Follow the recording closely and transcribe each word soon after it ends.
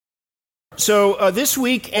So this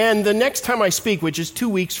week and the next time I speak, which is 2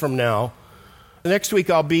 weeks from now, the next week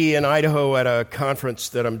I'll be in Idaho at a conference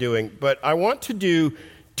that I'm doing. But I want to do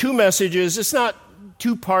two messages. It's not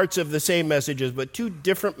two parts of the same messages, but two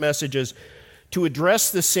different messages to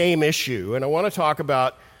address the same issue. And I want to talk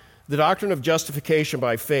about the doctrine of justification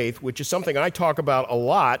by faith, which is something I talk about a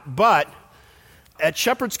lot. But at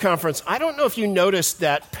Shepherd's Conference, I don't know if you noticed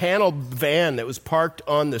that panel van that was parked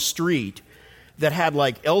on the street that had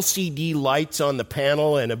like LCD lights on the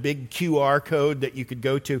panel and a big QR code that you could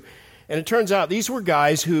go to. And it turns out these were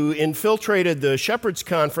guys who infiltrated the Shepherd's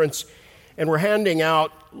Conference and were handing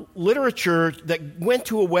out literature that went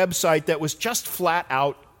to a website that was just flat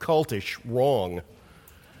out cultish, wrong.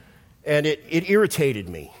 And it irritated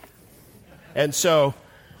me. And so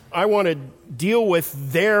I want to deal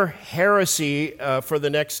with their heresy for the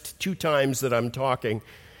next two times that I'm talking.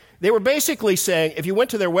 They were basically saying, if you went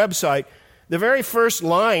to their website, the very first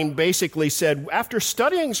line basically said, after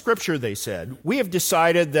studying Scripture, they said, we have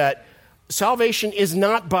decided that salvation is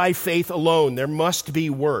not by faith alone. There must be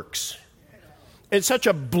works. It's such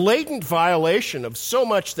a blatant violation of so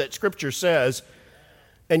much that Scripture says,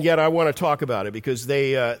 and yet I want to talk about it because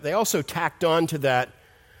they also tacked on to that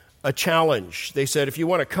a challenge. They said, if you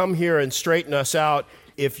want to come here and straighten us out,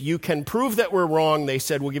 if you can prove that we're wrong, they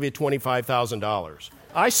said, we'll give you $25,000.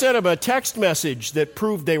 I sent them a text message that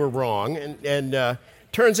proved they were wrong, and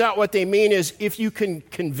turns out what they mean is, if you can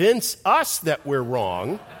convince us that we're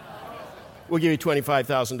wrong, we'll give you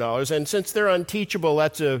 $25,000. And since they're unteachable,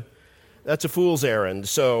 that's a fool's errand,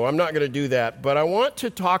 so I'm not going to do that. But I want to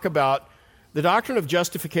talk about the doctrine of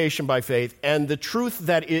justification by faith and the truth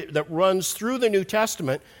that runs through the New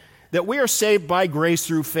Testament, that we are saved by grace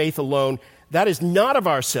through faith alone. That is not of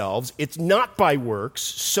ourselves. It's not by works,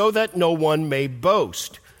 so that no one may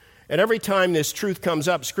boast. And every time this truth comes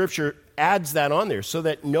up, Scripture adds that on there, so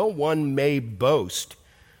that no one may boast.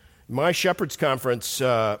 My Shepherd's Conference,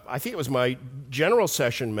 I think it was my general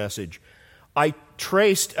session message, I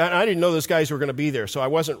traced, and I didn't know those guys were going to be there, so I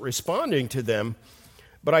wasn't responding to them,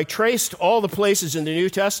 but I traced all the places in the New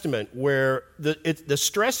Testament where the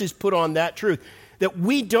stress is put on that truth, that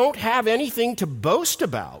we don't have anything to boast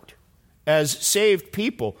about as saved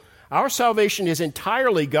people. Our salvation is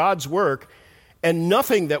entirely God's work and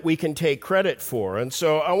nothing that we can take credit for. And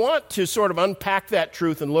so I want to sort of unpack that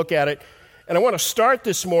truth and look at it. And I want to start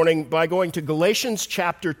this morning by going to Galatians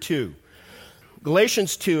chapter 2.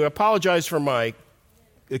 Galatians 2, I apologize for my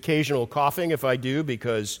occasional coughing if I do,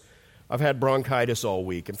 because I've had bronchitis all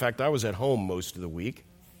week. In fact, I was at home most of the week,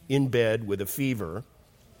 in bed with a fever.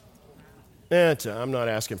 I'm not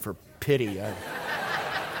asking for pity.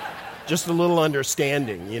 Just a little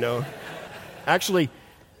understanding, you know. Actually,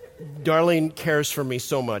 Darlene cares for me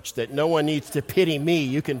so much that no one needs to pity me.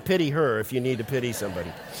 You can pity her if you need to pity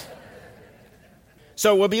somebody.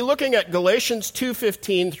 So we'll be looking at Galatians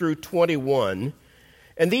 2:15 through 21.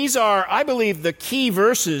 And these are, I believe, the key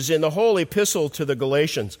verses in the whole epistle to the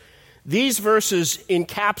Galatians. These verses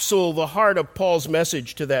encapsulate the heart of Paul's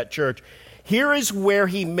message to that church. Here is where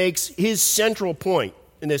he makes his central point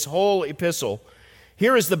in this whole epistle.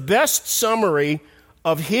 Here is the best summary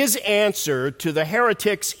of his answer to the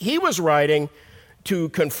heretics he was writing to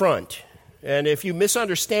confront. And if you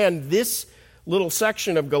misunderstand this little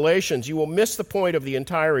section of Galatians, you will miss the point of the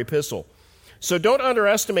entire epistle. So don't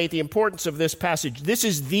underestimate the importance of this passage. This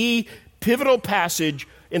is the pivotal passage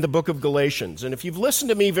in the book of Galatians. And if you've listened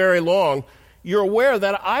to me very long, you're aware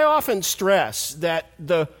that I often stress that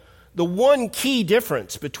the one key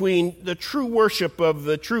difference between the true worship of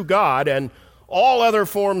the true God and all other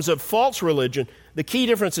forms of false religion, the key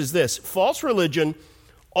difference is this: false religion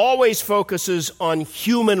always focuses on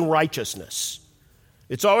human righteousness.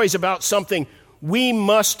 It's always about something we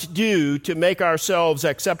must do to make ourselves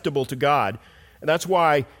acceptable to God. And that's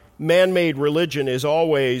why man-made religion is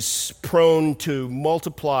always prone to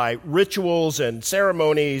multiply rituals and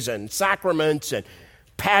ceremonies and sacraments and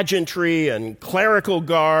pageantry and clerical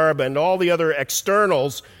garb and all the other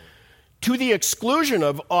externals to the exclusion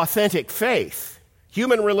of authentic faith.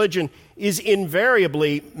 Human religion is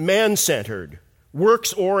invariably man-centered,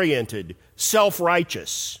 works-oriented,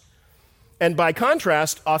 self-righteous. And by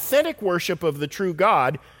contrast, authentic worship of the true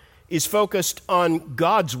God is focused on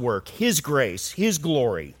God's work, His grace, His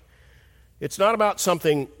glory. It's not about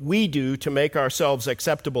something we do to make ourselves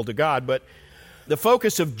acceptable to God, but the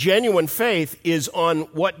focus of genuine faith is on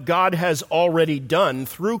what God has already done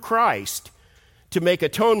through Christ to make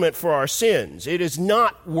atonement for our sins. It is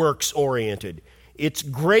not works-oriented. It's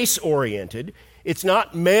grace-oriented. It's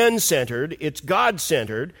not man-centered. It's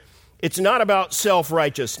God-centered. It's not about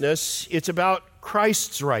self-righteousness. It's about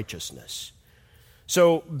Christ's righteousness.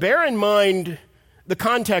 So bear in mind the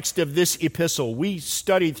context of this epistle. We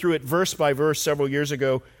studied through it verse by verse several years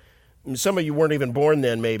ago. Some of you weren't even born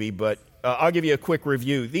then, maybe, but I'll give you a quick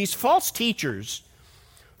review. These false teachers,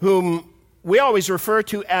 whom we always refer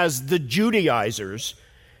to as the Judaizers,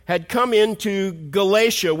 had come into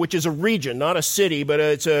Galatia, which is a region, not a city, but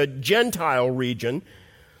it's a Gentile region.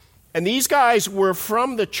 And these guys were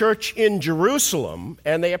from the church in Jerusalem,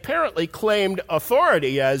 and they apparently claimed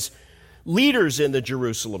authority as leaders in the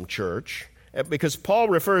Jerusalem church, because Paul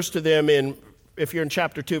refers to them if you're in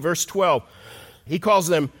chapter 2, verse 12, he calls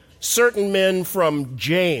them certain men from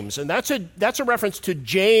James. And that's a reference to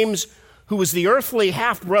James, who was the earthly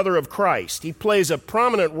half-brother of Christ. He plays a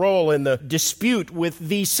prominent role in the dispute with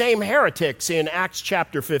these same heretics in Acts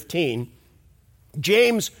chapter 15.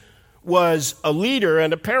 James was a leader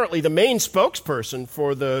and apparently the main spokesperson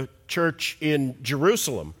for the church in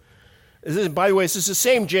Jerusalem. By the way, this is the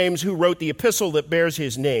same James who wrote the epistle that bears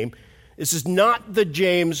his name. This is not the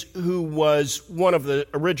James who was one of the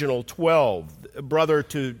original 12, brother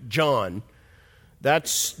to John.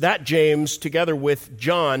 That James, together with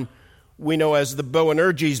John, we know as the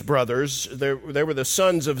Boanerges brothers. They were the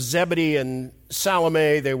sons of Zebedee and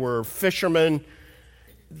Salome. They were fishermen.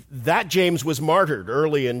 That James was martyred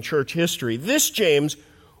early in church history. This James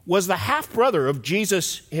was the half-brother of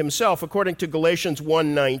Jesus himself, according to Galatians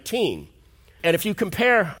 1:19. And if you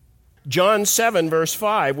compare John 7, verse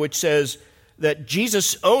 5, which says that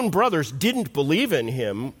Jesus' own brothers didn't believe in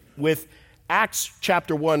him, with Acts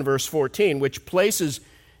chapter 1, verse 14, which places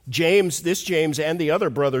this James and the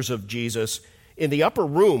other brothers of Jesus in the upper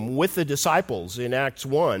room with the disciples in Acts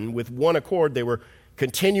 1, with one accord, they were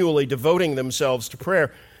continually devoting themselves to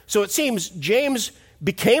prayer. So it seems James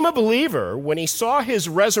became a believer when he saw his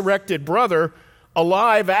resurrected brother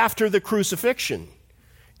alive after the crucifixion.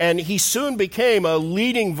 And he soon became a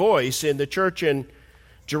leading voice in the church in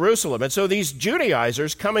Jerusalem. And so these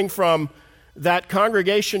Judaizers coming from that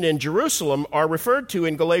congregation in Jerusalem are referred to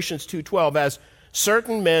in Galatians 2:12 as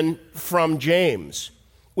certain men from James,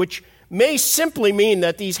 which may simply mean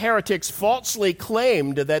that these heretics falsely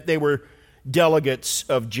claimed that they were delegates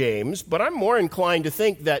of James, but I'm more inclined to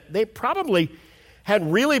think that they probably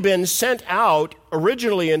had really been sent out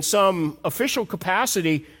originally in some official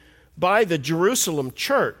capacity by the Jerusalem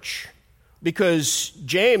church, because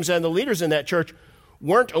James and the leaders in that church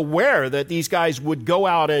weren't aware that these guys would go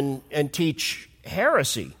out and teach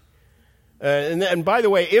heresy. And by the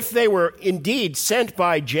way, if they were indeed sent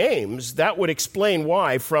by James, that would explain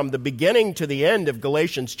why from the beginning to the end of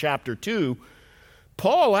Galatians chapter 2,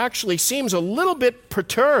 Paul actually seems a little bit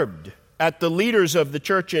perturbed at the leaders of the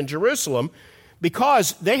church in Jerusalem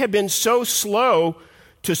because they had been so slow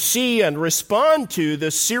to see and respond to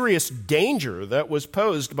the serious danger that was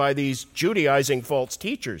posed by these Judaizing false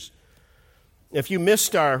teachers. If you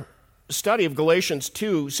missed our study of Galatians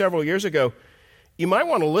 2 several years ago, you might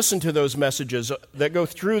want to listen to those messages that go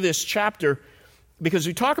through this chapter, because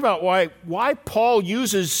we talk about why Paul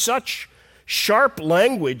uses such sharp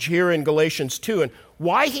language here in Galatians 2 and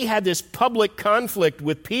why he had this public conflict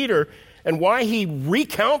with Peter and why he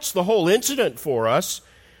recounts the whole incident for us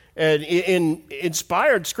and in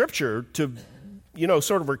inspired scripture to,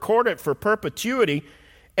 sort of record it for perpetuity.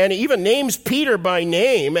 And he even names Peter by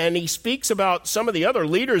name, and he speaks about some of the other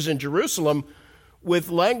leaders in Jerusalem with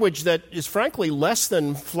language that is frankly less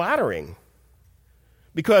than flattering,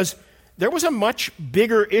 because there was a much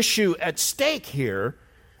bigger issue at stake here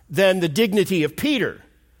than the dignity of Peter.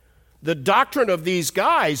 The doctrine of these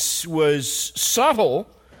guys was subtle,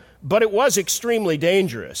 but it was extremely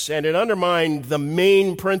dangerous, and it undermined the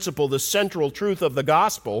main principle, the central truth of the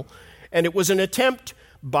gospel, and it was an attempt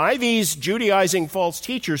by these Judaizing false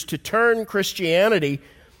teachers to turn Christianity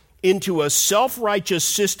into a self-righteous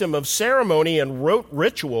system of ceremony and rote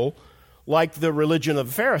ritual like the religion of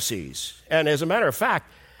the Pharisees. And as a matter of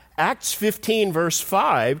fact, Acts 15, verse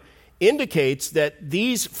 5, indicates that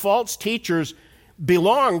these false teachers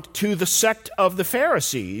belonged to the sect of the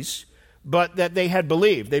Pharisees, but that they had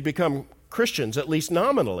believed. They'd become Christians, at least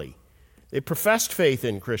nominally. They professed faith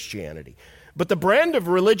in Christianity. But the brand of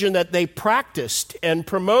religion that they practiced and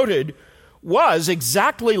promoted was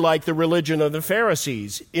exactly like the religion of the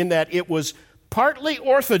Pharisees, in that it was partly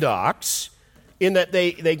orthodox, in that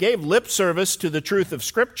they gave lip service to the truth of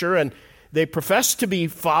Scripture, and they professed to be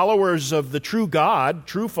followers of the true God,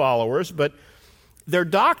 true followers, but their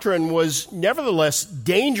doctrine was nevertheless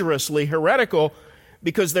dangerously heretical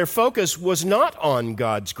because their focus was not on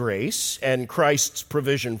God's grace and Christ's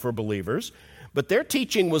provision for believers, but their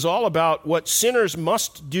teaching was all about what sinners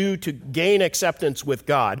must do to gain acceptance with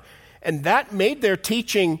God. And that made their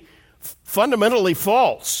teaching fundamentally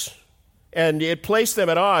false, and it placed them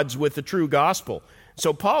at odds with the true gospel.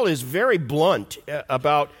 So Paul is very blunt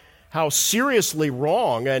about how seriously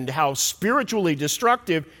wrong and how spiritually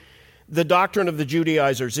destructive the doctrine of the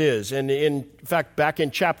Judaizers is. And in fact, back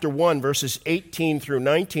in chapter 1, verses 18 through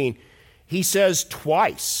 19, he says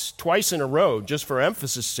twice in a row, just for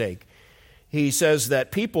emphasis' sake, he says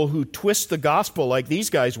that people who twist the gospel like these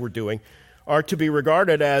guys were doing are to be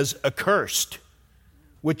regarded as accursed,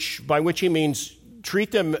 by which he means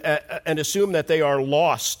treat them and assume that they are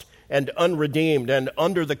lost and unredeemed and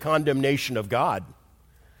under the condemnation of God.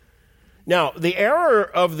 Now, the error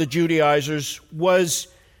of the Judaizers was,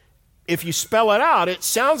 if you spell it out, it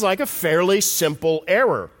sounds like a fairly simple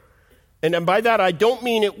error. And by that, I don't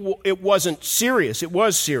mean it wasn't serious. It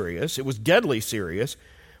was serious. It was deadly serious.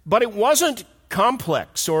 But it wasn't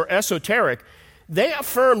complex or esoteric. They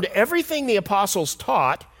affirmed everything the apostles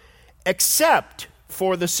taught except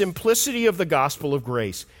for the simplicity of the gospel of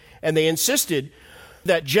grace. And they insisted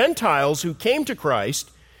that Gentiles who came to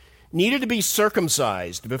Christ needed to be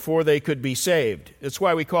circumcised before they could be saved. That's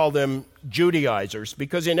why we call them Judaizers,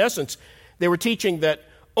 because in essence, they were teaching that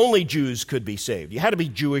only Jews could be saved. You had to be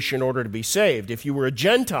Jewish in order to be saved. If you were a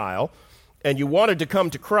Gentile and you wanted to come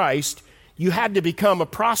to Christ, you had to become a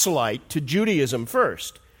proselyte to Judaism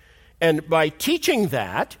first. And by teaching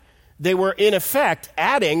that, they were in effect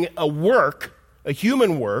adding a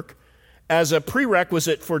human work, as a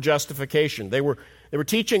prerequisite for justification. They were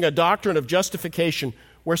teaching a doctrine of justification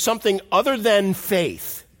where something other than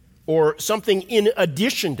faith, or something in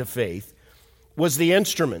addition to faith, was the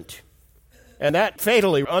instrument. And that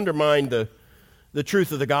fatally undermined the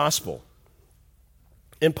truth of the gospel.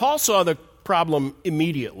 And Paul saw the problem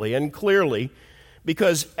immediately and clearly,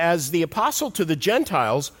 because as the apostle to the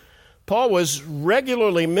Gentiles, Paul was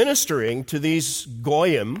regularly ministering to these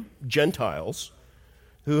Goyim, Gentiles,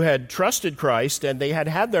 who had trusted Christ and they had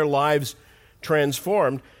had their lives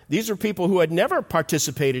transformed. These are people who had never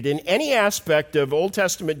participated in any aspect of Old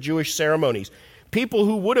Testament Jewish ceremonies, people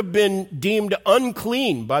who would have been deemed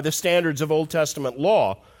unclean by the standards of Old Testament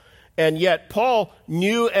law. And yet Paul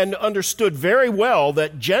knew and understood very well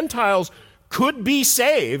that Gentiles could be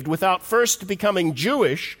saved without first becoming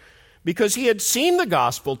Jewish, because he had seen the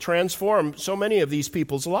gospel transform so many of these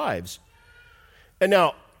people's lives. And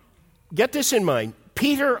now, get this in mind,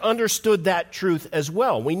 Peter understood that truth as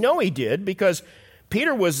well. We know he did, because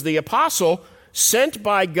Peter was the apostle sent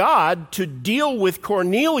by God to deal with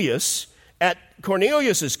Cornelius at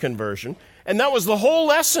Cornelius' conversion, and that was the whole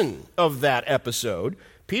lesson of that episode.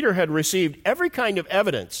 Peter had received every kind of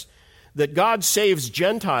evidence that God saves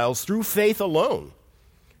Gentiles through faith alone.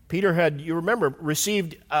 Peter had, you remember,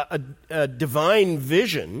 received a divine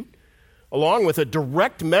vision along with a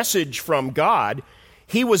direct message from God.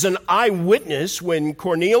 He was an eyewitness when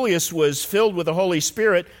Cornelius was filled with the Holy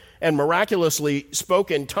Spirit and miraculously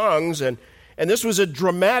spoke in tongues. And this was a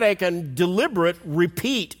dramatic and deliberate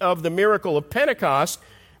repeat of the miracle of Pentecost,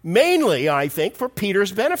 mainly, I think, for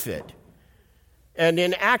Peter's benefit. And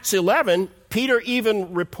in Acts 11, Peter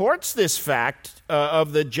even reports this fact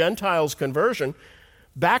of the Gentiles' conversion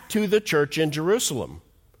back to the church in Jerusalem.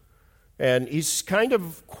 And he's kind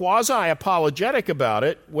of quasi-apologetic about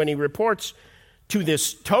it when he reports to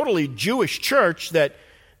this totally Jewish church that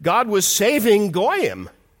God was saving Goyim,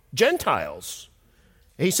 Gentiles.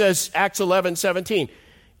 He says, Acts 11:17,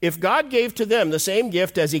 if God gave to them the same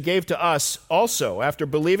gift as he gave to us also after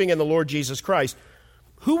believing in the Lord Jesus Christ,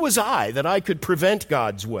 who was I that I could prevent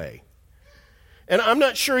God's way? And I'm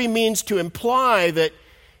not sure he means to imply that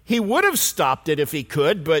he would have stopped it if he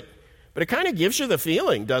could, but it kind of gives you the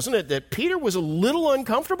feeling, doesn't it, that Peter was a little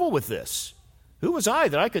uncomfortable with this. Who was I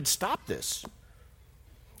that I could stop this?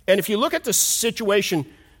 And if you look at the situation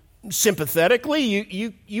sympathetically,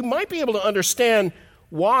 you might be able to understand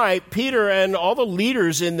why Peter and all the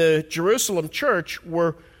leaders in the Jerusalem church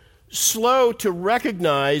were slow to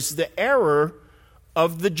recognize the error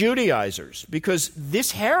of the Judaizers. Because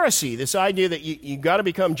this heresy, this idea that you got to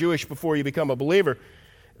become Jewish before you become a believer,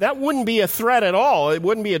 that wouldn't be a threat at all. It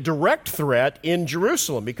wouldn't be a direct threat in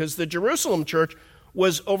Jerusalem, because the Jerusalem church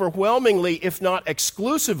was overwhelmingly, if not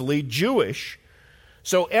exclusively, Jewish.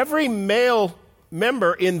 So every male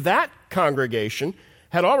member in that congregation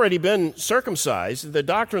had already been circumcised. The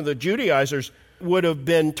doctrine of the Judaizers would have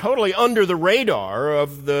been totally under the radar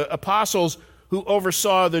of the apostles who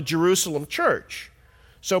oversaw the Jerusalem church.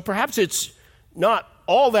 So perhaps it's not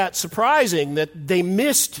all that surprising that they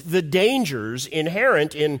missed the dangers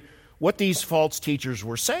inherent in what these false teachers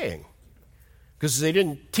were saying, because they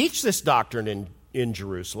didn't teach this doctrine in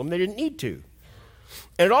Jerusalem. They didn't need to.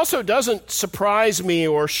 And it also doesn't surprise me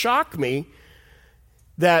or shock me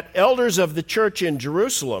that elders of the church in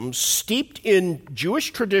Jerusalem, steeped in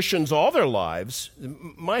Jewish traditions all their lives,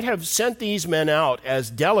 might have sent these men out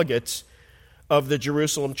as delegates of the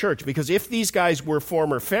Jerusalem church. Because if these guys were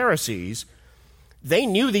former Pharisees, they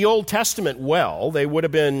knew the Old Testament well. They would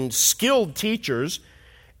have been skilled teachers.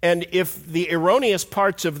 And if the erroneous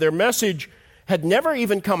parts of their message had never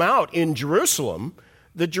even come out in Jerusalem,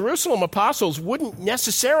 the Jerusalem apostles wouldn't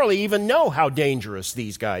necessarily even know how dangerous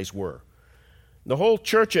these guys were. The whole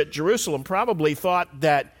church at Jerusalem probably thought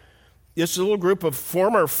that this little group of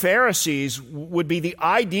former Pharisees would be the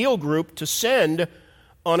ideal group to send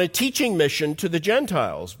on a teaching mission to the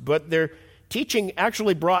Gentiles. But their teaching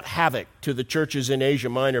actually brought havoc to the churches in Asia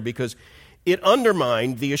Minor because it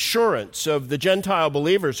undermined the assurance of the Gentile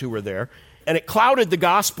believers who were there, and it clouded the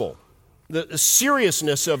gospel. The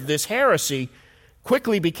seriousness of this heresy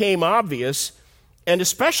quickly became obvious, and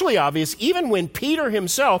especially obvious even when Peter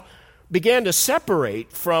himself began to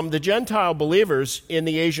separate from the Gentile believers in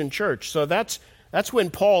the Asian church. So that's when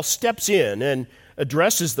Paul steps in and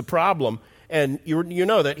addresses the problem. And you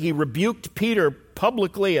know that he rebuked Peter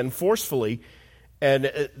publicly and forcefully,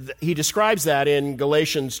 and he describes that in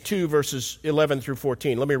Galatians 2, verses 11 through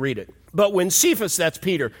 14. Let me read it. But when Cephas, that's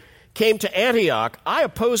Peter, came to Antioch, I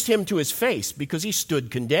opposed him to his face because he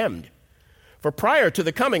stood condemned. For prior to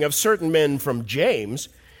the coming of certain men from James,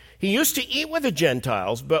 he used to eat with the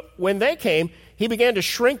Gentiles, but when they came, he began to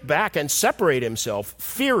shrink back and separate himself,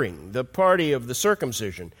 fearing the party of the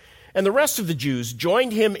circumcision. And the rest of the Jews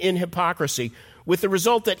joined him in hypocrisy, with the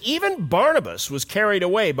result that even Barnabas was carried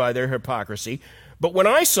away by their hypocrisy. But when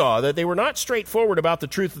I saw that they were not straightforward about the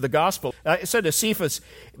truth of the gospel, I said to Cephas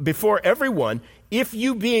before everyone, if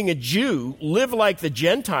you being a Jew live like the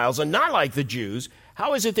Gentiles and not like the Jews,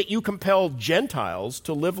 how is it that you compel Gentiles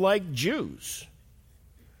to live like Jews?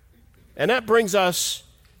 And that brings us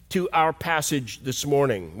to our passage this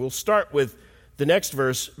morning. We'll start with the next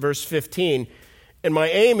verse, verse 15. And my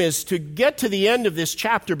aim is to get to the end of this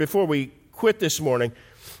chapter before we quit this morning.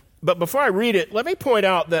 But before I read it, let me point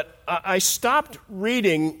out that I stopped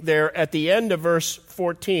reading there at the end of verse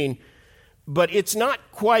 14, but it's not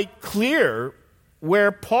quite clear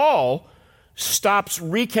where Paul stops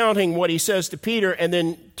recounting what he says to Peter and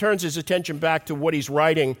then turns his attention back to what he's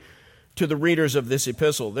writing to the readers of this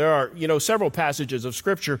epistle. There are, several passages of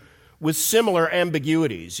Scripture with similar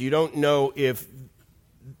ambiguities. You don't know if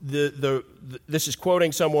this is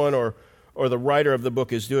quoting someone or the writer of the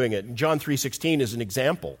book is doing it. John 3:16 is an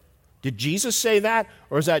example. Did Jesus say that,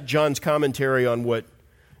 or is that John's commentary on what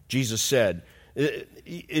Jesus said?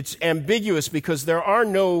 It's ambiguous because there are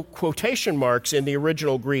no quotation marks in the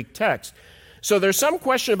original Greek text. So there's some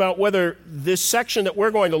question about whether this section that we're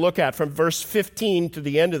going to look at from verse 15 to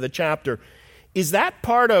the end of the chapter, is that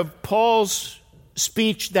part of Paul's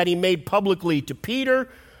speech that he made publicly to Peter,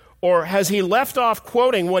 or has he left off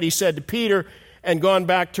quoting what he said to Peter and gone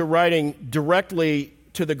back to writing directly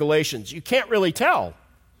to the Galatians? You can't really tell.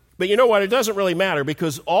 But you know what? It doesn't really matter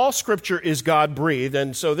because all Scripture is God-breathed,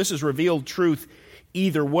 and so this is revealed truth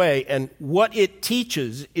either way, and what it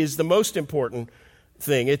teaches is the most important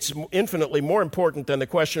thing. It's infinitely more important than the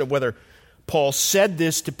question of whether Paul said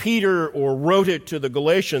this to Peter or wrote it to the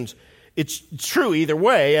Galatians. It's true either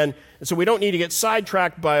way, and so we don't need to get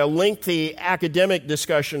sidetracked by a lengthy academic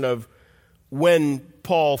discussion of when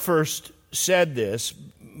Paul first said this,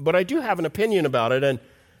 but I do have an opinion about it, and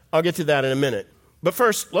I'll get to that in a minute. But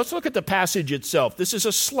first, let's look at the passage itself. This is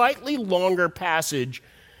a slightly longer passage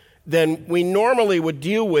than we normally would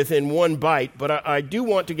deal with in one bite, but I do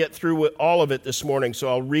want to get through with all of it this morning, so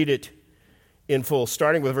I'll read it in full,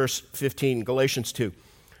 starting with verse 15, Galatians 2.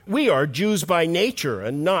 We are Jews by nature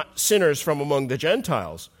and not sinners from among the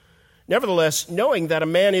Gentiles. Nevertheless, knowing that a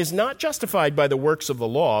man is not justified by the works of the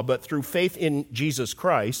law, but through faith in Jesus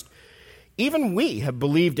Christ, even we have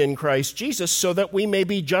believed in Christ Jesus so that we may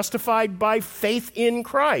be justified by faith in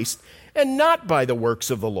Christ, and not by the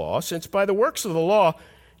works of the law, since by the works of the law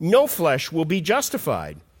no flesh will be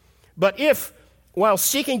justified. But if, while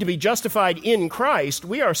seeking to be justified in Christ,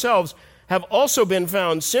 we ourselves have also been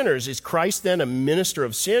found sinners, is Christ then a minister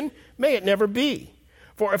of sin? May it never be.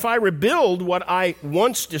 For if I rebuild what I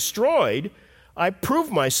once destroyed, I prove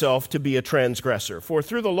myself to be a transgressor. For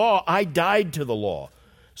through the law I died to the law,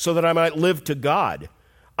 so that I might live to God.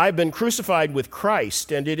 I've been crucified with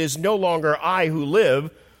Christ, and it is no longer I who live,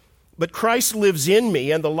 but Christ lives in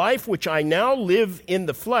me, and the life which I now live in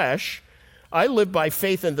the flesh, I live by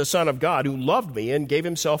faith in the Son of God, who loved me and gave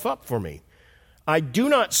himself up for me. I do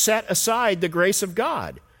not set aside the grace of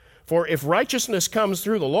God, for if righteousness comes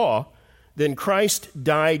through the law, then Christ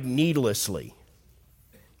died needlessly.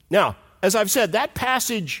 Now, as I've said, that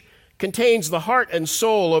passage contains the heart and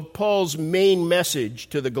soul of Paul's main message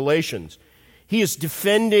to the Galatians. He is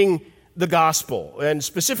defending the gospel, and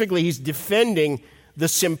specifically he's defending the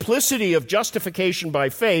simplicity of justification by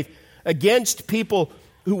faith against people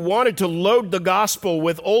who wanted to load the gospel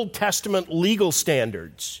with Old Testament legal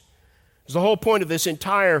standards. The whole point of this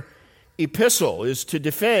entire epistle is to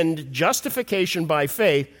defend justification by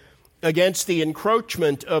faith against the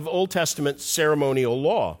encroachment of Old Testament ceremonial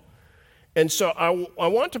law. And so I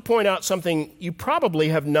want to point out something you probably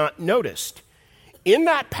have not noticed. In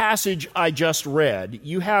that passage I just read,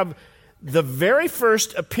 you have the very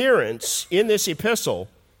first appearance in this epistle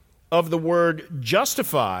of the word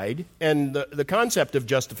justified and the concept of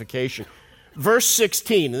justification. Verse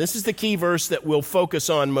 16, and this is the key verse that we'll focus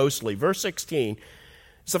on mostly. Verse 16,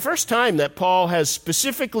 it's the first time that Paul has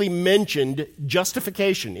specifically mentioned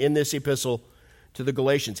justification in this epistle to the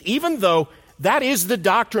Galatians, even though that is the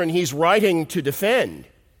doctrine he's writing to defend.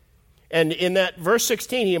 And in that verse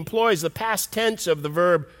 16, he employs the past tense of the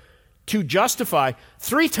verb to justify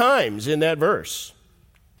 3 times in that verse.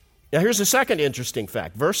 Now here's a second interesting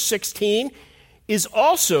fact. Verse 16 is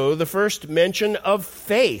also the first mention of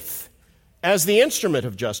faith as the instrument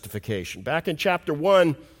of justification. Back in chapter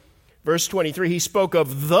 1, verse 23, he spoke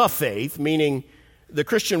of the faith, meaning the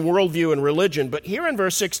Christian worldview and religion. But here in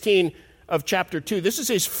verse 16 of chapter 2, this is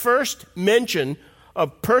his first mention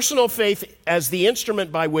of personal faith as the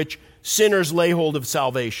instrument by which sinners lay hold of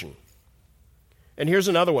salvation. And here's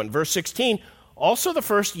another one. Verse 16, also the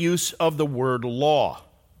first use of the word law.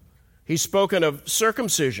 He's spoken of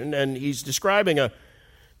circumcision, and he's describing a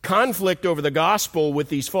conflict over the gospel with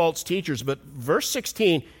these false teachers. But verse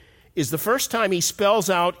 16 is the first time he spells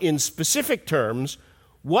out in specific terms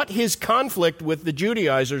what his conflict with the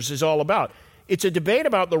Judaizers is all about. It's a debate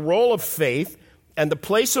about the role of faith and the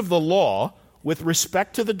place of the law with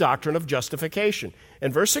respect to the doctrine of justification.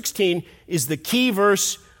 And verse 16 is the key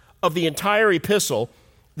verse of the entire epistle.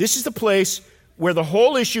 This is the place where the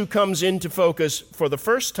whole issue comes into focus for the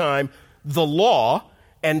first time: the law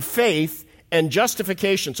and faith and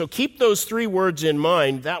justification. So keep those 3 words in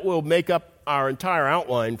mind. That will make up our entire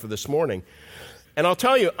outline for this morning. And I'll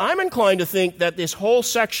tell you, I'm inclined to think that this whole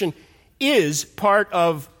section is part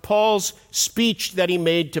of Paul's speech that he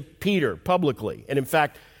made to Peter publicly. And in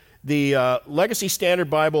fact, the Legacy Standard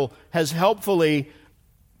Bible has helpfully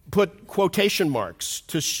put quotation marks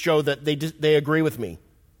to show that they agree with me.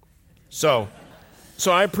 So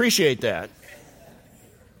I appreciate that.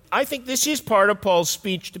 I think this is part of Paul's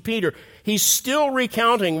speech to Peter. He's still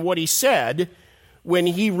recounting what he said when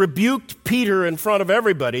he rebuked Peter in front of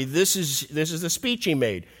everybody. This is the speech he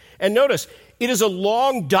made. And notice, it is a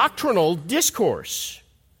long doctrinal discourse,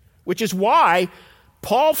 which is why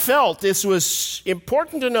Paul felt this was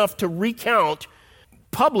important enough to recount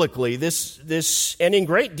publicly this and in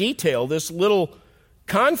great detail, this little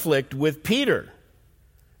conflict with Peter.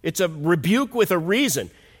 It's a rebuke with a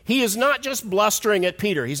reason. He is not just blustering at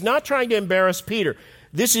Peter. He's not trying to embarrass Peter.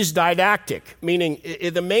 This is didactic, meaning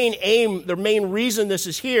the main aim, the main reason this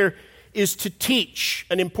is here is to teach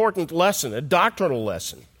an important lesson, a doctrinal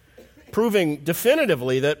lesson, proving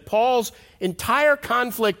definitively that Paul's entire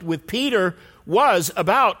conflict with Peter was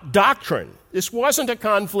about doctrine. This wasn't a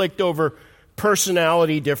conflict over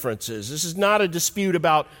personality differences. This is not a dispute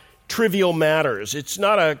about trivial matters. It's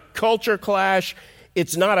not a culture clash.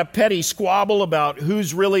 It's not a petty squabble about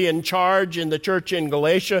who's really in charge in the church in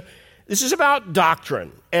Galatia. This is about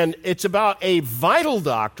doctrine, and it's about a vital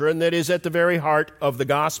doctrine that is at the very heart of the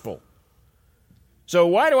gospel. So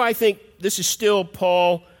why do I think this is still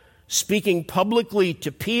Paul speaking publicly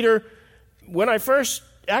to Peter? When I first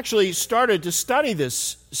actually started to study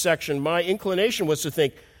this section, my inclination was to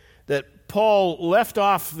think that Paul left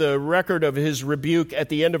off the record of his rebuke at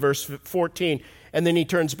the end of verse 14, and then he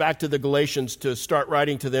turns back to the Galatians to start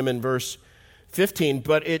writing to them in verse 15.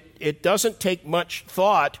 But it doesn't take much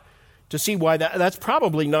thought to see why that's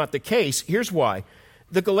probably not the case. Here's why.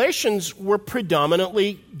 The Galatians were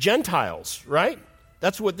predominantly Gentiles, right?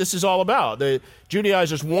 That's what this is all about. The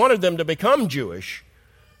Judaizers wanted them to become Jewish.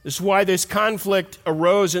 This is why this conflict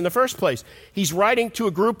arose in the first place. He's writing to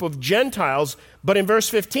a group of Gentiles, but in verse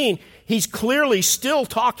 15, he's clearly still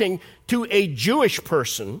talking to a Jewish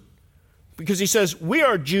person because he says, we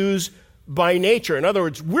are Jews by nature. In other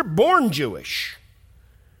words, we're born Jewish.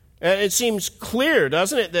 And it seems clear,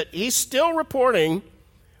 doesn't it, that he's still reporting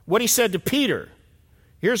what he said to Peter.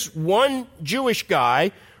 Here's one Jewish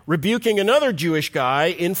guy rebuking another Jewish guy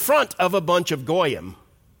in front of a bunch of goyim.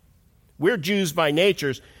 We're Jews by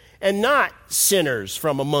nature and not sinners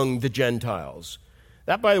from among the Gentiles.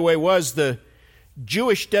 That, by the way, was the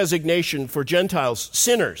Jewish designation for Gentiles,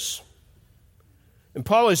 sinners. And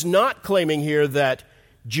Paul is not claiming here that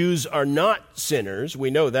Jews are not sinners. We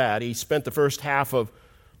know that. He spent the first half of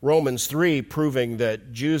Romans 3 proving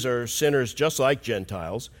that Jews are sinners just like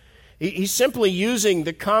Gentiles. He's simply using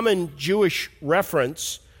the common Jewish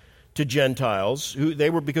reference to Gentiles,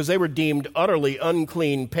 because they were deemed utterly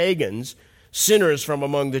unclean pagans, sinners from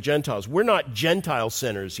among the Gentiles. We're not Gentile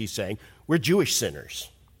sinners, he's saying. We're Jewish sinners.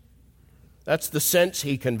 That's the sense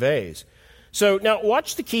he conveys. So now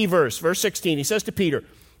watch the key verse, verse 16. He says to Peter,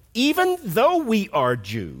 even though we are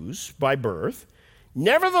Jews by birth,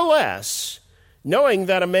 nevertheless, knowing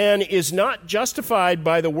that a man is not justified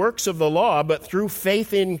by the works of the law, but through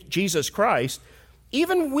faith in Jesus Christ,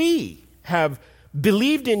 even we have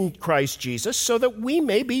believed in Christ Jesus so that we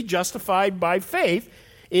may be justified by faith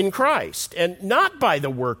in Christ, and not by the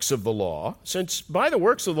works of the law, since by the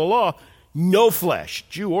works of the law, no flesh,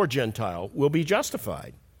 Jew or Gentile, will be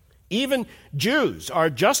justified. Even Jews are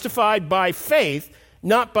justified by faith,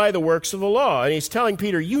 not by the works of the law. And he's telling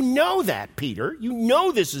Peter, you know that, Peter. You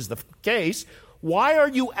know this is the case. Why are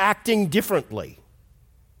you acting differently?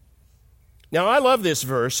 Now, I love this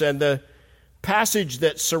verse and the passage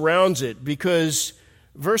that surrounds it, because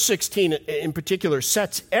verse 16 in particular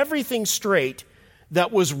sets everything straight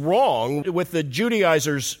that was wrong with the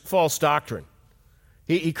Judaizers' false doctrine.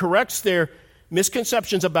 He corrects their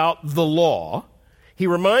misconceptions about the law. He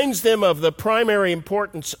reminds them of the primary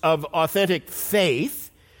importance of authentic faith,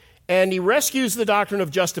 and he rescues the doctrine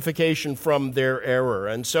of justification from their error.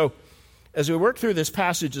 And so, as we work through this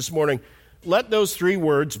passage this morning, let those three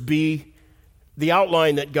words be the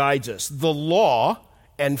outline that guides us. The law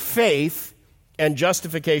and faith and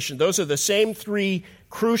justification. Those are the same three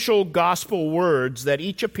crucial gospel words that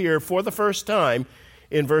each appear for the first time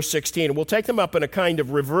in verse 16. And we'll take them up in a kind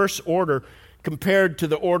of reverse order compared to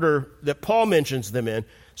the order that Paul mentions them in.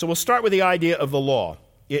 So we'll start with the idea of the law.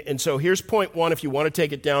 And so here's point one, if you want to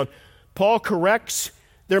take it down. Paul corrects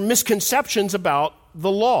their misconceptions about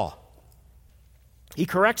the law. He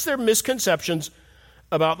corrects their misconceptions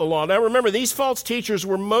about the law. Now remember, these false teachers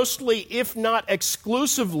were mostly, if not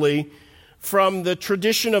exclusively, from the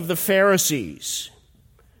tradition of the Pharisees,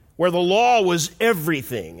 where the law was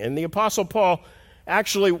everything. And the Apostle Paul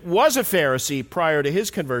actually was a Pharisee prior to his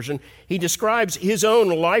conversion. He describes his own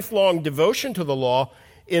lifelong devotion to the law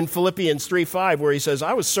in Philippians 3:5, where he says,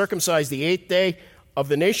 I was circumcised the 8th day of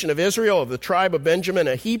the nation of Israel, of the tribe of Benjamin,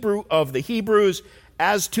 a Hebrew of the Hebrews,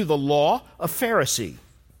 as to the law, a Pharisee.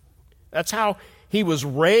 That's how he was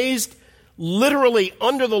raised, literally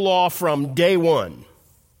under the law from day one.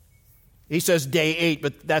 He says day 8,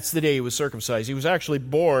 but that's the day he was circumcised. He was actually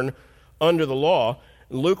born under the law.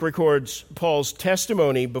 Luke records Paul's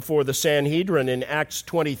testimony before the Sanhedrin in Acts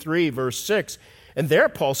 23, verse 6. And there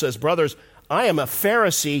Paul says, brothers, I am a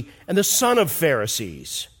Pharisee and the son of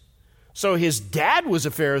Pharisees. So his dad was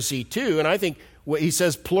a Pharisee too, and I think when he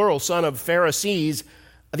says plural, son of Pharisees,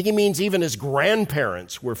 I think he means even his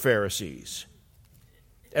grandparents were Pharisees.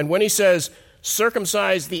 And when he says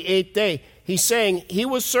circumcised the 8th day, he's saying he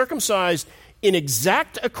was circumcised in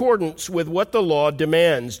exact accordance with what the law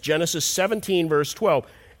demands. Genesis 17, verse 12.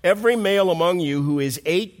 Every male among you who is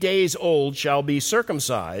 8 days old shall be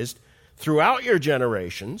circumcised throughout your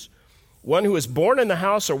generations. One who is born in the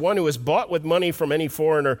house or one who is bought with money from any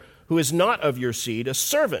foreigner who is not of your seed, a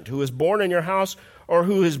servant who is born in your house or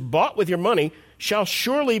who is bought with your money, shall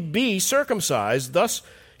surely be circumcised. Thus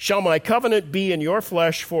shall my covenant be in your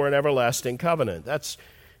flesh for an everlasting covenant. That's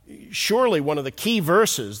surely one of the key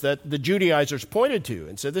verses that the Judaizers pointed to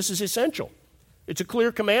and said this is essential. It's a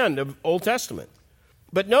clear command of Old Testament.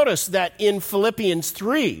 But notice that in Philippians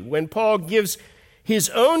 3, when Paul gives his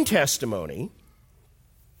own testimony,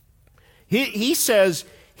 he says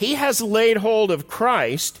he has laid hold of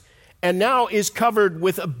Christ and now is covered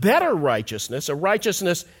with a better righteousness, a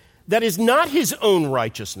righteousness that is not his own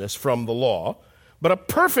righteousness from the law, but a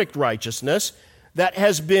perfect righteousness that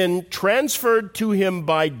has been transferred to him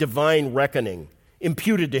by divine reckoning,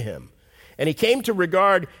 imputed to him. And he came to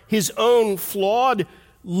regard his own flawed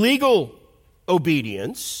legal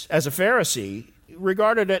obedience as a Pharisee,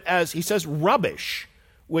 regarded it as, he says, rubbish,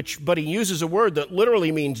 but he uses a word that literally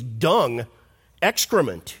means dung,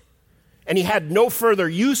 excrement, and he had no further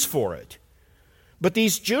use for it. But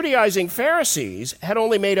these Judaizing Pharisees had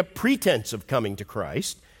only made a pretense of coming to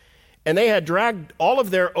Christ, and they had dragged all of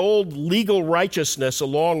their old legal righteousness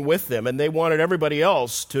along with them, and they wanted everybody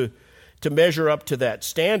else to measure up to that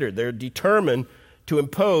standard. They're determined to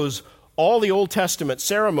impose all the Old Testament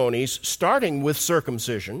ceremonies, starting with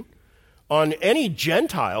circumcision, on any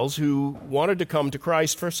Gentiles who wanted to come to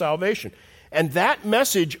Christ for salvation. And that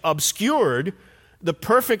message obscured the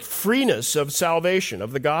perfect freeness of salvation,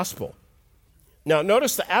 of the gospel. Now,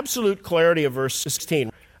 notice the absolute clarity of verse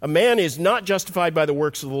 16. A man is not justified by the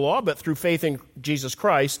works of the law, but through faith in Jesus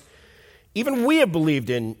Christ. Even we have believed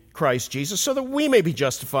in Christ Jesus so that we may be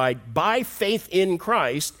justified by faith in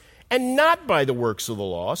Christ and not by the works of the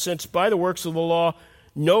law, since by the works of the law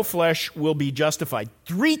no flesh will be justified.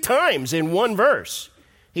 3 times in one verse,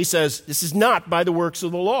 he says, this is not by the works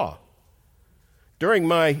of the law. During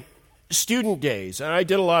my student days, and I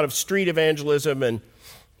did a lot of street evangelism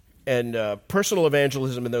and personal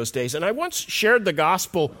evangelism in those days, and I once shared the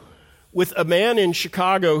gospel with a man in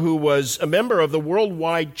Chicago who was a member of the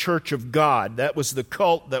Worldwide Church of God. That was the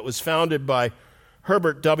cult that was founded by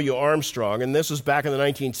Herbert W. Armstrong, and this was back in the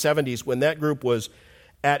 1970s when that group was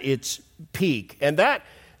at its peak. And that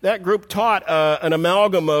group taught an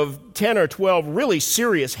amalgam of 10 or 12 really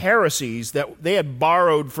serious heresies that they had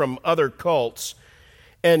borrowed from other cults.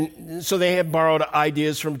 And so they had borrowed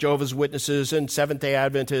ideas from Jehovah's Witnesses and Seventh-day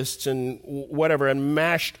Adventists and whatever, and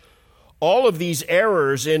mashed all of these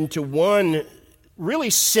errors into one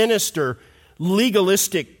really sinister,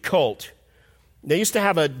 legalistic cult. They used to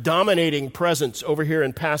have a dominating presence over here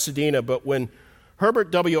in Pasadena, but when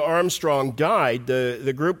Herbert W. Armstrong died,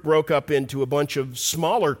 the group broke up into a bunch of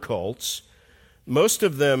smaller cults. Most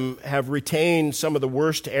of them have retained some of the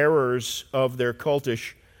worst errors of their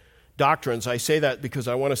cultish doctrines. I say that because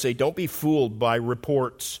I want to say don't be fooled by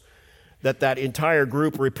reports that entire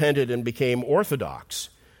group repented and became orthodox.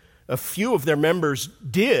 A few of their members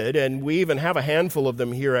did, and we even have a handful of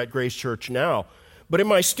them here at Grace Church now. But in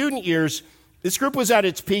my student years, this group was at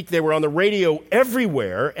its peak. They were on the radio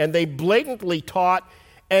everywhere, and they blatantly taught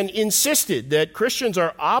and insisted that Christians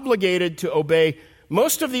are obligated to obey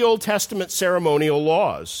most of the Old Testament ceremonial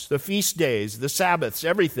laws, the feast days, the Sabbaths,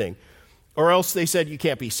 everything, or else they said you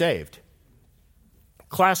can't be saved.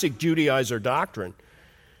 Classic Judaizer doctrine.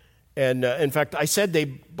 And in fact, I said they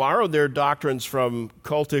borrowed their doctrines from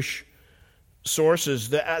cultish sources.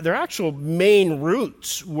 Their actual main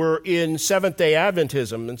roots were in Seventh-day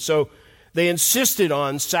Adventism, and so they insisted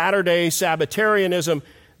on Saturday Sabbatarianism.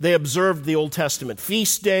 They observed the Old Testament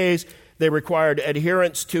feast days. They required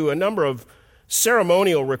adherence to a number of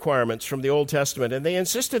ceremonial requirements from the Old Testament, and they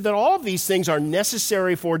insisted that all of these things are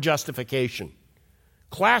necessary for justification.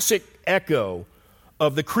 Classic echo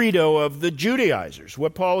of the credo of the Judaizers,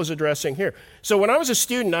 what Paul is addressing here. So when I was a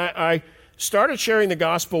student, I started sharing the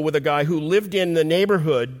gospel with a guy who lived in the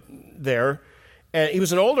neighborhood there. And he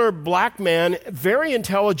was an older black man, very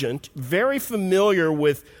intelligent, very familiar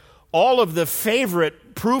with all of the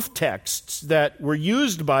favorite proof texts that were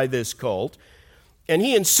used by this cult. And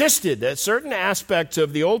he insisted that certain aspects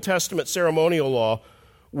of the Old Testament ceremonial law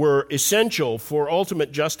were essential for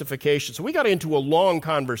ultimate justification. So we got into a long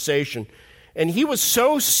conversation. And he was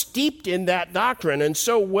so steeped in that doctrine and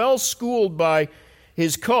so well schooled by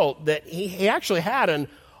his cult that he actually had an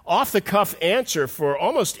off-the-cuff answer for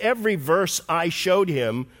almost every verse I showed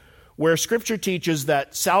him where Scripture teaches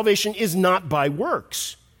that salvation is not by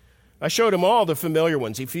works. I showed him all the familiar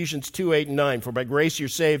ones, Ephesians 2, 8, and 9. For by grace you're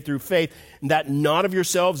saved through faith, and that not of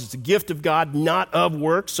yourselves, it's a gift of God, not of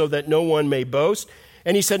works, so that no one may boast.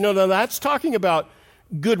 And he said, no, that's talking about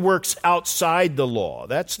good works outside the law.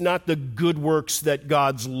 That's not the good works that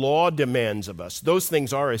God's law demands of us. Those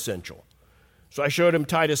things are essential. So I showed him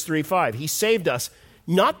Titus 3:5. He saved us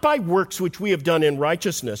not by works which we have done in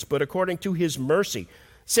righteousness, but according to his mercy.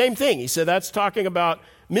 Same thing. He said that's talking about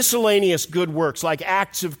miscellaneous good works like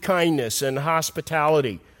acts of kindness and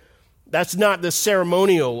hospitality. That's not the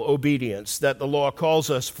ceremonial obedience that the law calls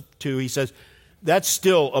us to. He says that's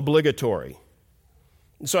still obligatory.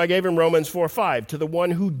 And so I gave him Romans 4:5, to the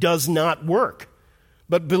one who does not work,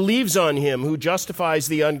 but believes on him who justifies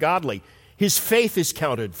the ungodly. His faith is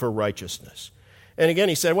counted for righteousness. And again,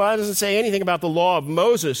 he said, well, it doesn't say anything about the law of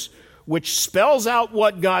Moses, which spells out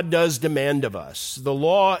what God does demand of us. The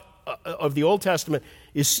law of the Old Testament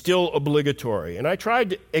is still obligatory. And I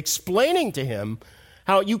tried explaining to him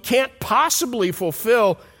how you can't possibly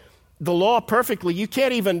fulfill the law perfectly. You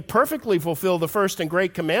can't even perfectly fulfill the first and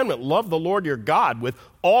great commandment, love the Lord your God with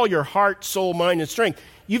all your heart, soul, mind, and strength.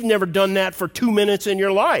 You've never done that for 2 minutes in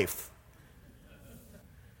your life.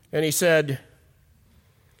 And he said,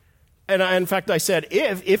 in fact, I said,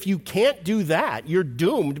 if you can't do that, you're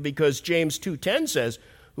doomed, because James 2:10 says,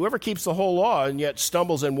 whoever keeps the whole law and yet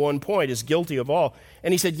stumbles in one point is guilty of all.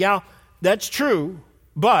 And he said, yeah, that's true,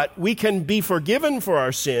 but we can be forgiven for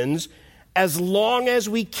our sins as long as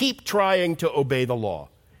we keep trying to obey the law.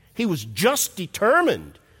 He was just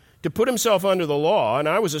determined to put himself under the law, and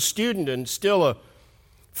I was a student and still a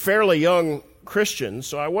fairly young Christian,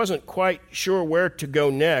 so I wasn't quite sure where to go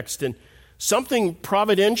next, and something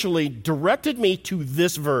providentially directed me to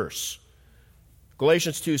this verse.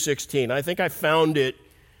 Galatians 2:16. I think I found it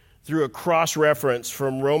through a cross-reference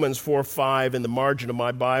from Romans 4:5 in the margin of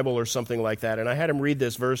my Bible or something like that, and I had him read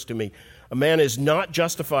this verse to me. A man is not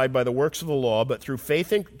justified by the works of the law, but through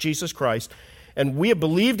faith in Jesus Christ. And we have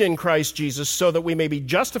believed in Christ Jesus so that we may be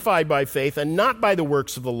justified by faith and not by the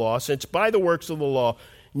works of the law, since by the works of the law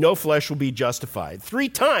no flesh will be justified. 3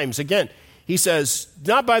 times, again, he says,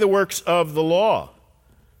 not by the works of the law.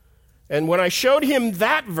 And when I showed him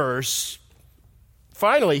that verse,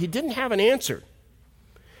 finally, he didn't have an answer.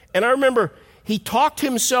 And I remember he talked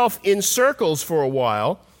himself in circles for a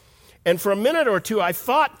while, and for a minute or two I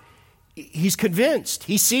thought he's convinced,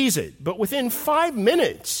 he sees it. But within 5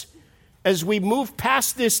 minutes, as we moved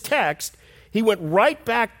past this text, he went right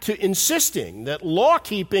back to insisting that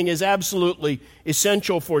law-keeping is absolutely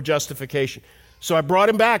essential for justification. So I brought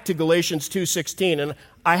him back to Galatians 2:16, and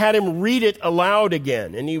I had him read it aloud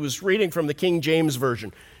again, and he was reading from the King James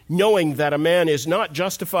Version, knowing that a man is not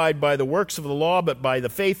justified by the works of the law, but by the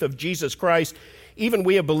faith of Jesus Christ. Even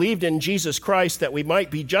we have believed in Jesus Christ that we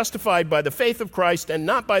might be justified by the faith of Christ and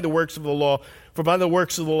not by the works of the law, for by the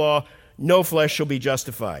works of the law no flesh shall be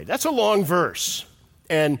justified. That's a long verse.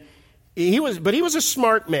 And he was a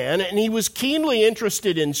smart man, and he was keenly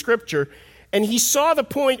interested in Scripture, and he saw the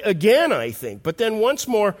point again, I think. But then once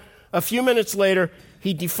more, a few minutes later,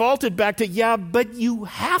 he defaulted back to, yeah, but you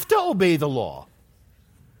have to obey the law.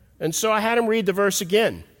 And so I had him read the verse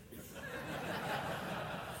again.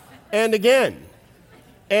 And again.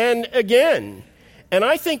 And again. And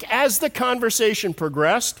I think as the conversation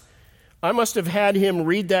progressed, I must have had him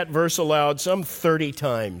read that verse aloud some 30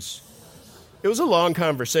 times. It was a long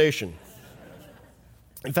conversation.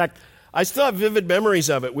 In fact, I still have vivid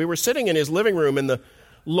memories of it. We were sitting in his living room in the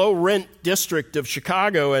low-rent district of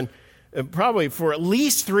Chicago, and probably for at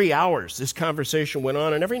least 3 hours this conversation went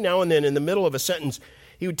on. And every now and then, in the middle of a sentence,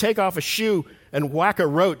 he would take off a shoe and whack a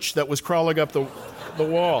roach that was crawling up the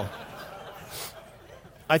wall.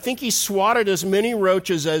 I think he swatted as many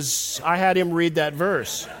roaches as I had him read that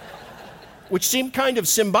verse, which seemed kind of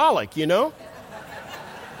symbolic, you know?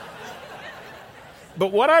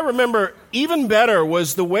 But what I remember even better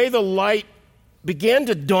was the way the light began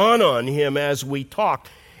to dawn on him as we talked.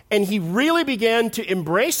 And he really began to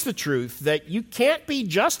embrace the truth that you can't be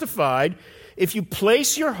justified if you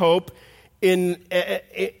place your hope in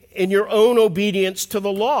your own obedience to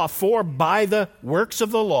the law. For by the works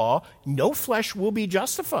of the law, no flesh will be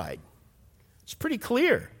justified. It's pretty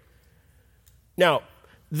clear. Now,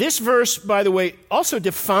 this verse, by the way, also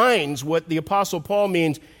defines what the Apostle Paul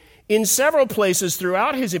means in several places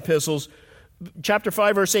throughout his epistles. Chapter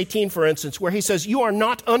 5, verse 18, for instance, where he says, you are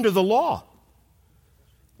not under the law.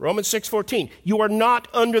 Romans 6:14, you are not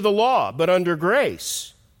under the law, but under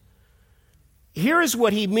grace. Here is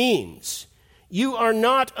what he means. You are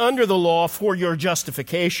not under the law for your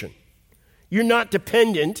justification. You're not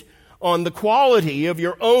dependent on the quality of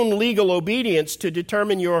your own legal obedience to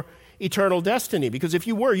determine your eternal destiny, because if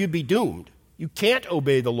you were, you'd be doomed. You can't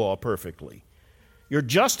obey the law perfectly. You're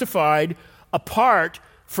justified apart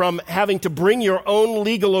from having to bring your own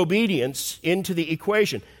legal obedience into the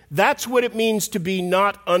equation. That's what it means to be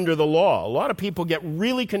not under the law. A lot of people get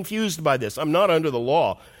really confused by this. I'm not under the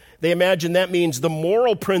law. They imagine that means the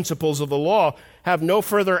moral principles of the law have no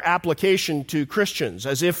further application to Christians,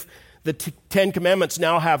 as if the Ten Commandments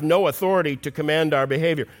now have no authority to command our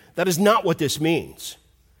behavior. That is not what this means.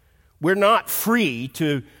 We're not free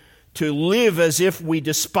to live as if we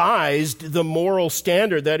despised the moral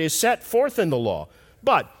standard that is set forth in the law.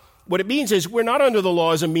 But what it means is we're not under the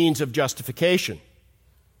law as a means of justification.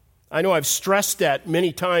 I know I've stressed that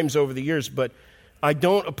many times over the years, but I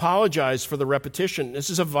don't apologize for the repetition. This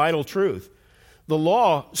is a vital truth. The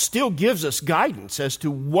law still gives us guidance as to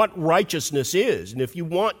what righteousness is. And if you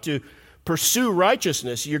want to pursue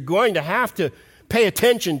righteousness, you're going to have to pay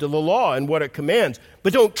attention to the law and what it commands.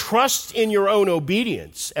 But don't trust in your own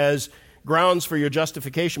obedience as grounds for your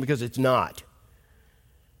justification, because it's not.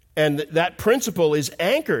 And that principle is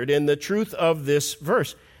anchored in the truth of this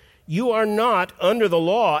verse. You are not under the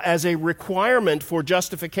law as a requirement for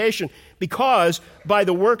justification, because by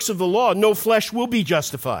the works of the law, no flesh will be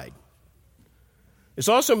justified. This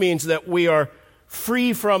also means that we are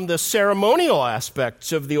free from the ceremonial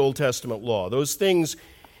aspects of the Old Testament law. Those things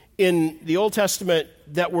in the Old Testament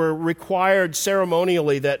that were required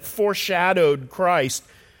ceremonially, that foreshadowed Christ,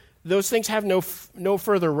 those things have no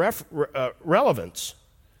further relevance.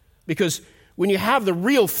 Because when you have the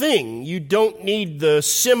real thing, you don't need the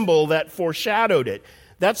symbol that foreshadowed it.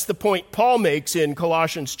 That's the point Paul makes in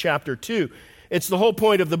Colossians chapter 2. It's the whole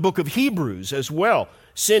point of the book of Hebrews as well.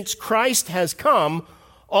 Since Christ has come,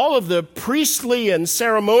 all of the priestly and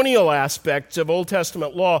ceremonial aspects of Old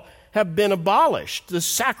Testament law have been abolished, the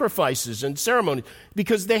sacrifices and ceremonies,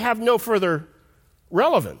 because they have no further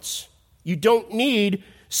relevance. You don't need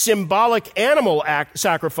symbolic animal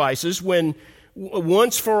sacrifices when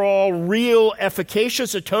once for all real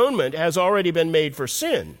efficacious atonement has already been made for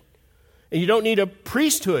sin. And you don't need a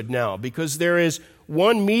priesthood now because there is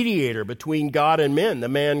one mediator between God and men, the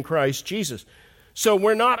man Christ Jesus. So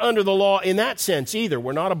we're not under the law in that sense either.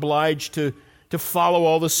 We're not obliged to follow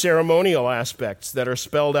all the ceremonial aspects that are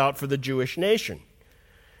spelled out for the Jewish nation.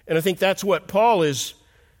 And I think that's what Paul is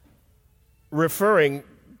referring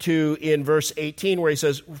to in verse 18, where he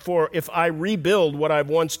says, "For if I rebuild what I've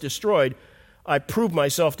once destroyed, I prove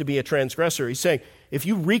myself to be a transgressor." He's saying, if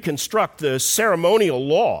you reconstruct the ceremonial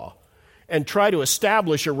law and try to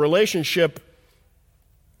establish a relationship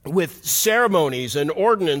with ceremonies and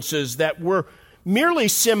ordinances that were merely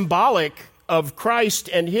symbolic of Christ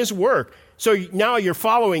and his work, so now you're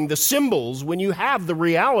following the symbols when you have the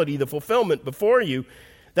reality, the fulfillment before you,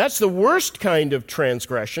 that's the worst kind of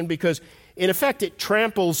transgression because, in effect, it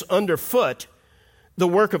tramples underfoot the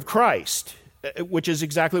work of Christ, which is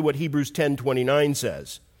exactly what Hebrews 10:29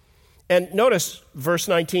 says. And notice verse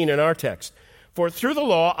 19 in our text. "For through the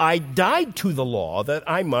law I died to the law that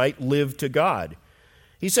I might live to God."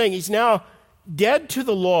 He's saying he's now dead to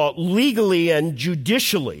the law legally and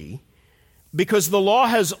judicially because the law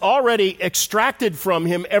has already extracted from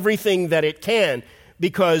him everything that it can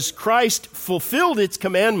because Christ fulfilled its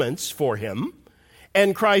commandments for him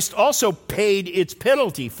and Christ also paid its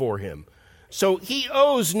penalty for him. So he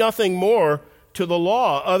owes nothing more to the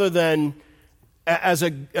law other than as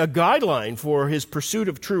a guideline for his pursuit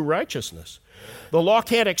of true righteousness. The law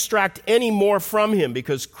can't extract any more from him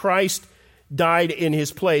because Christ died in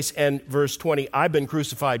his place. And verse 20, "I've been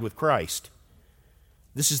crucified with Christ."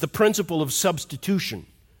 This is the principle of substitution,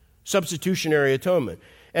 substitutionary atonement.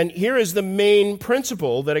 And here is the main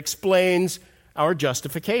principle that explains our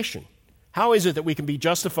justification. How is it that we can be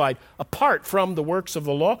justified apart from the works of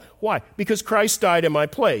the law? Why? Because Christ died in my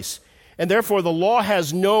place. And therefore the law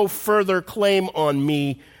has no further claim on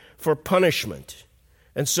me for punishment.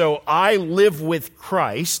 And so I live with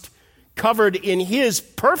Christ, covered in his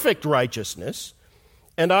perfect righteousness,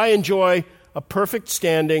 and I enjoy a perfect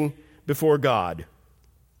standing before God.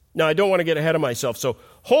 Now, I don't want to get ahead of myself, so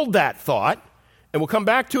hold that thought, and we'll come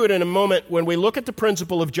back to it in a moment when we look at the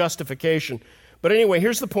principle of justification. But anyway,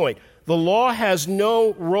 here's the point. The law has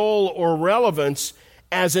no role or relevance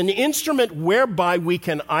as an instrument whereby we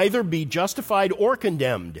can either be justified or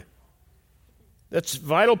condemned. That's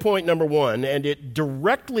vital point number one, and it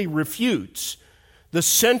directly refutes the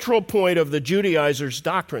central point of the Judaizers'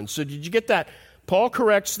 doctrine. So did you get that? Paul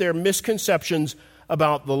corrects their misconceptions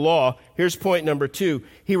about the law. Here's point number two.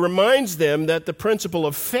 He reminds them that the principle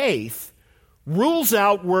of faith rules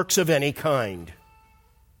out works of any kind.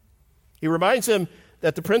 He reminds them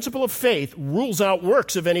that the principle of faith rules out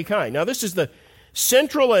works of any kind. Now, this is the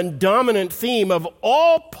central and dominant theme of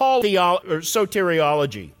all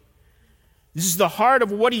soteriology. This is the heart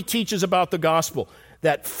of what he teaches about the gospel,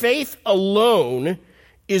 that faith alone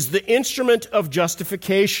is the instrument of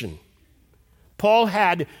justification. Paul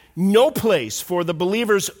had no place for the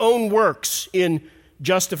believer's own works in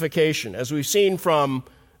justification. As we've seen from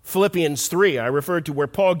Philippians 3, I referred to where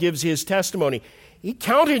Paul gives his testimony. He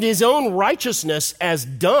counted his own righteousness as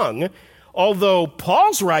dung, although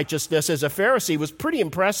Paul's righteousness as a Pharisee was pretty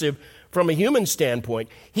impressive from a human standpoint.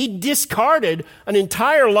 He discarded an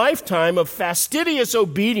entire lifetime of fastidious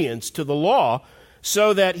obedience to the law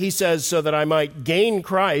so that, he says, so that I might gain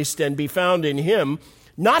Christ and be found in him,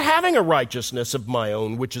 not having a righteousness of my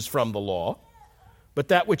own, which is from the law, but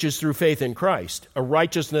that which is through faith in Christ, a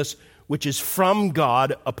righteousness which is from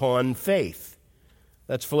God upon faith.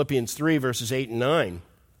 That's Philippians 3, verses 8 and 9.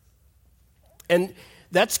 And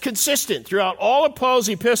that's consistent throughout all of Paul's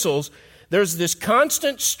epistles. There's this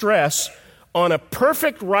constant stress on a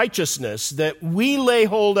perfect righteousness that we lay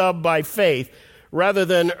hold of by faith rather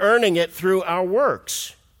than earning it through our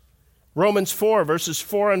works. Romans 4, verses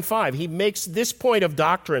 4 and 5, he makes this point of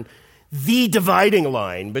doctrine the dividing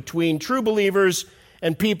line between true believers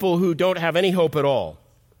and people who don't have any hope at all.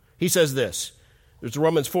 He says this, there's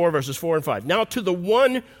Romans 4, verses 4 and 5. Now to the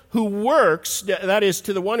one who works, that is,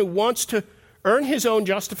 to the one who wants to earn his own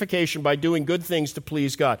justification by doing good things to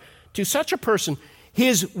please God, to such a person,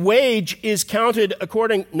 his wage is counted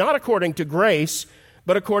not according to grace,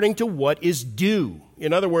 but according to what is due.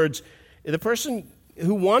 In other words, the person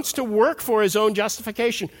who wants to work for his own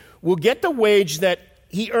justification will get the wage that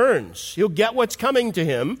he earns. He'll get what's coming to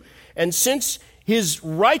him. And since his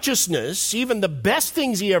righteousness, even the best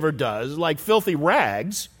things he ever does, like filthy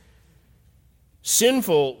rags,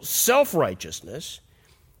 sinful self-righteousness,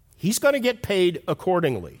 he's going to get paid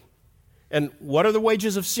accordingly. And what are the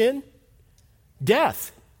wages of sin?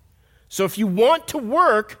 Death. So if you want to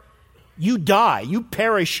work, you die. You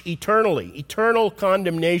perish eternally, eternal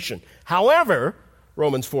condemnation. However,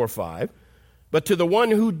 Romans 4:5, but to the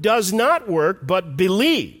one who does not work but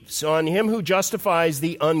believes on him who justifies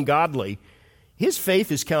the ungodly, his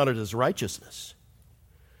faith is counted as righteousness.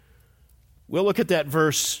 We'll look at that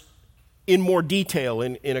verse in more detail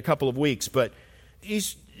in a couple of weeks, but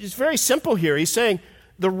he's very simple here. He's saying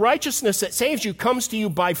the righteousness that saves you comes to you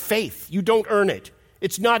by faith. You don't earn it.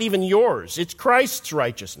 It's not even yours. It's Christ's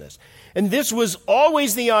righteousness. And this was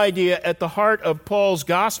always the idea at the heart of Paul's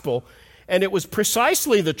gospel, and it was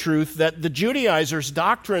precisely the truth that the Judaizers'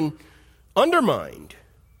 doctrine undermined.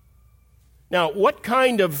 Now, what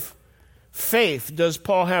kind of faith does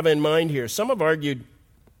Paul have in mind here? Some have argued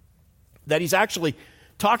that he's actually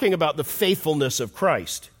talking about the faithfulness of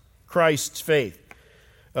Christ, Christ's faith.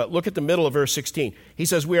 Look at the middle of verse 16. He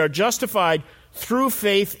says, we are justified through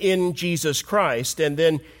faith in Jesus Christ. And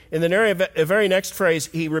then in the very next phrase,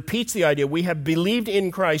 he repeats the idea, we have believed in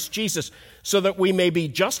Christ Jesus so that we may be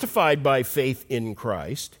justified by faith in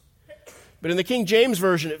Christ. But in the King James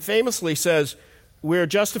Version, it famously says, we are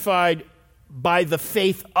justified by the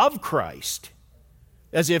faith of Christ,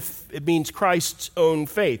 as if it means Christ's own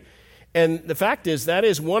faith. And the fact is, that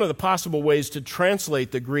is one of the possible ways to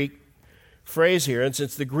translate the Greek phrase here. And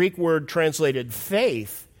since the Greek word translated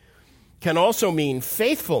faith can also mean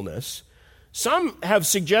faithfulness, some have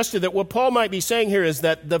suggested that what Paul might be saying here is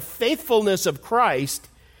that the faithfulness of Christ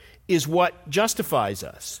is what justifies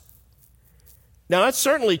us. Now, that's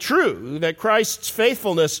certainly true, that Christ's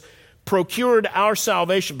faithfulness procured our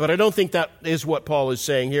salvation, but I don't think that is what Paul is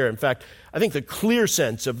saying here. In fact, I think the clear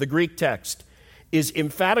sense of the Greek text is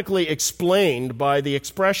emphatically explained by the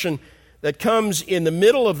expression that comes in the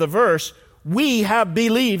middle of the verse, we have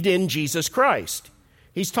believed in Jesus Christ.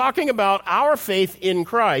 He's talking about our faith in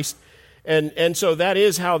Christ, and so that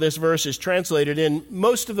is how this verse is translated in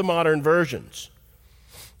most of the modern versions.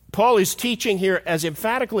 Paul is teaching here as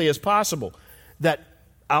emphatically as possible that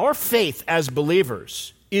our faith as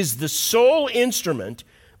believers is the sole instrument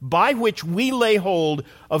by which we lay hold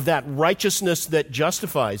of that righteousness that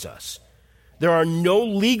justifies us. There are no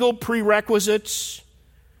legal prerequisites.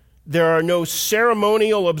 There are no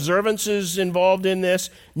ceremonial observances involved in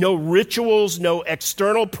this, no rituals, no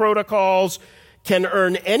external protocols can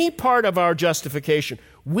earn any part of our justification.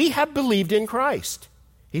 We have believed in Christ,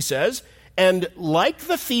 he says, and like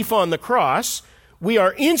the thief on the cross, we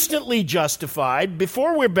are instantly justified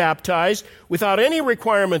before we're baptized without any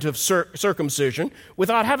requirement of circumcision,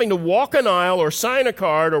 without having to walk an aisle or sign a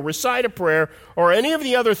card or recite a prayer or any of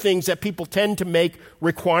the other things that people tend to make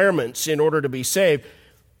requirements in order to be saved.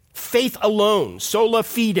 Faith alone, sola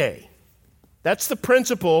fide. That's the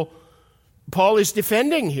principle Paul is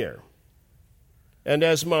defending here. And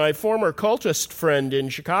as my former cultist friend in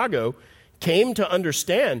Chicago came to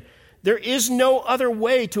understand, there is no other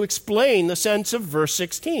way to explain the sense of verse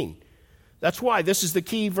 16. That's why this is the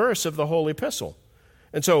key verse of the whole epistle.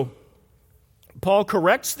 And so Paul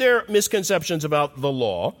corrects their misconceptions about the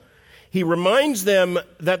law. He reminds them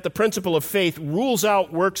that the principle of faith rules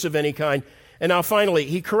out works of any kind. And now finally,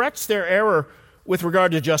 he corrects their error with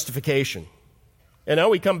regard to justification. And now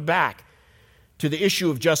we come back to the issue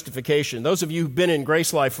of justification. Those of you who've been in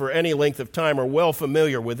Grace Life for any length of time are well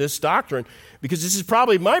familiar with this doctrine, because this is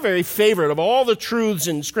probably my very favorite of all the truths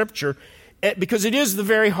in Scripture, because it is the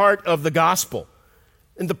very heart of the gospel.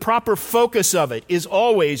 And the proper focus of it is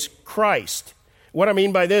always Christ. What I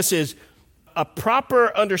mean by this is a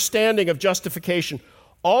proper understanding of justification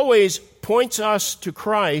always points us to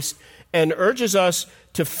Christ and urges us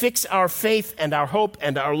to fix our faith and our hope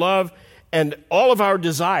and our love and all of our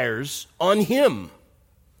desires on Him.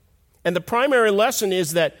 And the primary lesson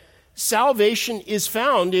is that salvation is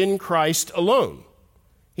found in Christ alone.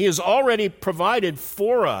 He has already provided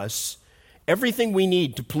for us everything we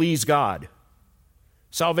need to please God.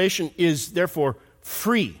 Salvation is therefore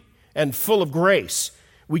free and full of grace.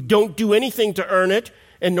 We don't do anything to earn it,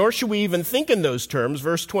 and nor should we even think in those terms.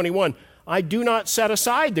 Verse 21, I do not set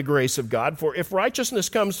aside the grace of God, for if righteousness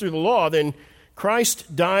comes through the law, then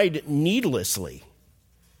Christ died needlessly.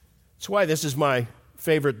 That's why this is my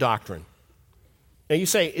favorite doctrine. Now you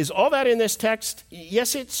say, is all that in this text?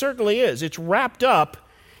 Yes, it certainly is. It's wrapped up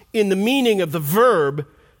in the meaning of the verb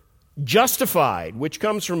justified, which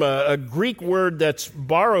comes from a Greek word that's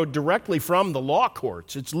borrowed directly from the law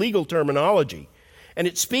courts. It's legal terminology. And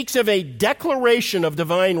it speaks of a declaration of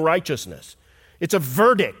divine righteousness. It's a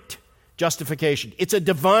verdict, justification. It's a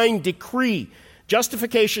divine decree.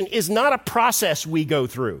 Justification is not a process we go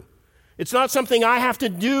through. It's not something I have to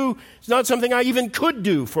do. It's not something I even could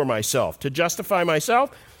do for myself to justify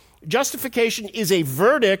myself. Justification is a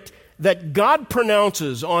verdict that God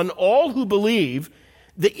pronounces on all who believe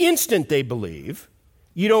the instant they believe.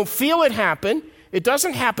 You don't feel it happen. It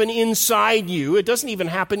doesn't happen inside you. It doesn't even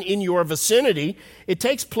happen in your vicinity. It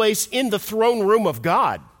takes place in the throne room of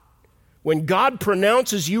God when God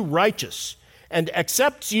pronounces you righteous and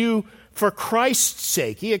accepts you for Christ's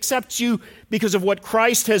sake. He accepts you because of what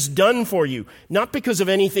Christ has done for you, not because of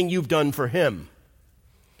anything you've done for him.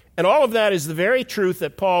 And all of that is the very truth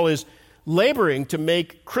that Paul is laboring to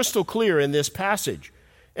make crystal clear in this passage.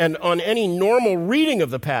 And on any normal reading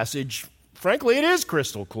of the passage, frankly, it is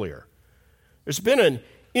crystal clear. There's been an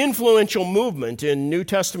influential movement in New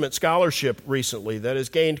Testament scholarship recently that has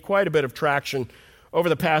gained quite a bit of traction over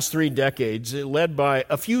the past 3 decades, led by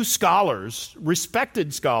a few scholars,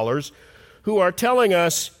 respected scholars, who are telling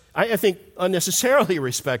us, I think unnecessarily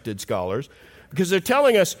respected scholars, because they're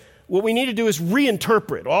telling us what we need to do is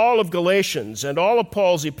reinterpret all of Galatians and all of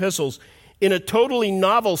Paul's epistles in a totally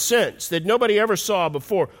novel sense that nobody ever saw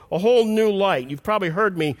before, a whole new light. You've probably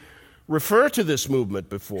heard me refer to this movement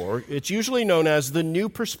before. It's usually known as the New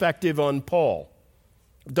Perspective on Paul.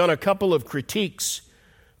 I've done a couple of critiques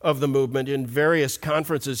of the movement in various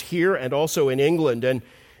conferences here and also in England. And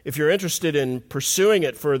if you're interested in pursuing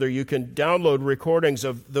it further, you can download recordings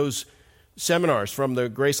of those seminars from the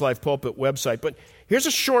Grace Life Pulpit website. But here's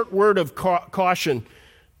a short word of caution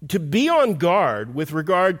to be on guard with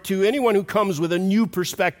regard to anyone who comes with a new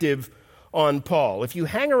perspective on Paul. If you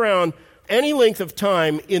hang around any length of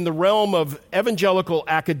time in the realm of evangelical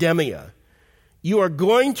academia, you are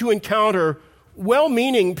going to encounter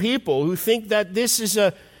well-meaning people who think that this is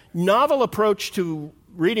a novel approach to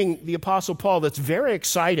reading the Apostle Paul that's very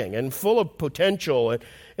exciting and full of potential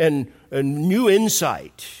and new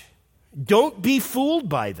insight. Don't be fooled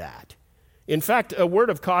by that. In fact, a word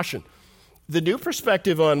of caution. The New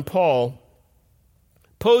Perspective on Paul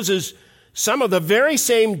poses some of the very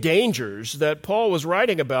same dangers that Paul was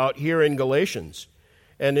writing about here in Galatians.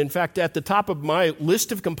 And in fact, at the top of my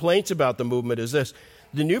list of complaints about the movement is this: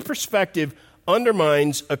 the New Perspective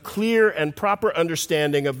undermines a clear and proper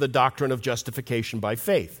understanding of the doctrine of justification by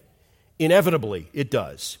faith. Inevitably, it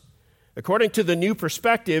does. According to the New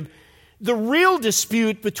Perspective, the real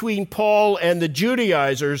dispute between Paul and the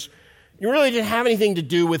Judaizers really didn't have anything to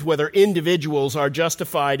do with whether individuals are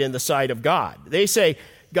justified in the sight of God. They say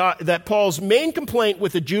that Paul's main complaint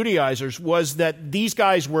with the Judaizers was that these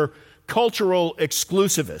guys were cultural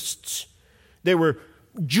exclusivists. They were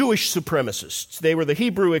Jewish supremacists. They were the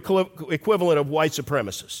Hebrew equivalent of white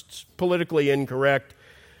supremacists, politically incorrect.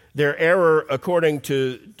 Their error, according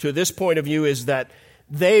to this point of view, is that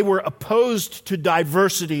they were opposed to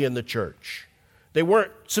diversity in the church. They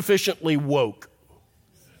weren't sufficiently woke.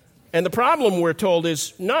 And the problem, we're told,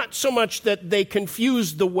 is not so much that they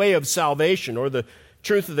confused the way of salvation or the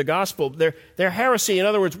truth of the gospel. Their heresy, in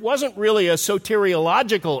other words, wasn't really a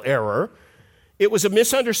soteriological error. It was a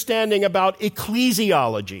misunderstanding about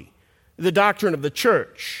ecclesiology, the doctrine of the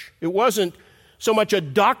church. It wasn't so much a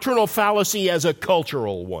doctrinal fallacy as a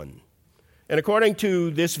cultural one. And according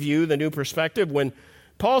to this view, the New Perspective, when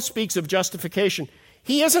Paul speaks of justification,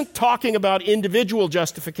 he isn't talking about individual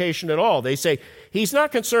justification at all. They say he's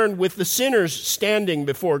not concerned with the sinners standing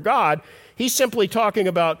before God. He's simply talking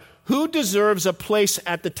about who deserves a place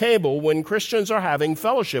at the table when Christians are having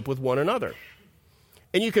fellowship with one another.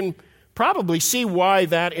 And you can probably see why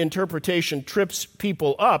that interpretation trips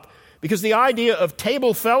people up, because the idea of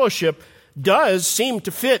table fellowship does seem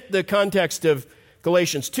to fit the context of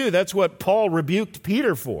Galatians 2. That's what Paul rebuked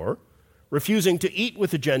Peter for, refusing to eat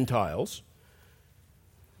with the Gentiles.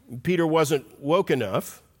 Peter wasn't woke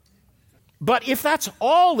enough. But if that's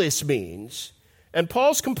all this means, and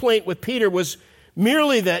Paul's complaint with Peter was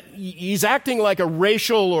merely that he's acting like a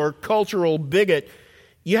racial or cultural bigot,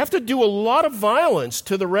 you have to do a lot of violence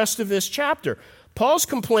to the rest of this chapter. Paul's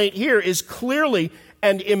complaint here is clearly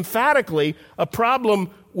and emphatically a problem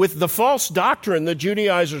with the false doctrine the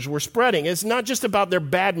Judaizers were spreading. It's not just about their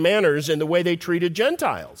bad manners and the way they treated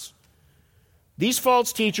Gentiles. These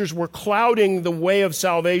false teachers were clouding the way of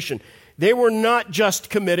salvation. They were not just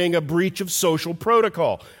committing a breach of social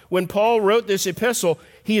protocol. When Paul wrote this epistle,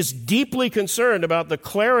 he is deeply concerned about the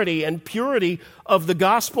clarity and purity of the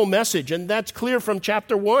gospel message, and that's clear from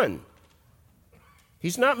chapter 1.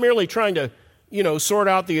 He's not merely trying to, sort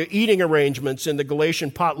out the eating arrangements in the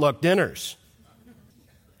Galatian potluck dinners.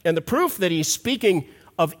 And the proof that he's speaking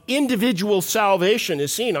of individual salvation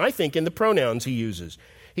is seen, I think, in the pronouns he uses.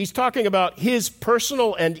 He's talking about his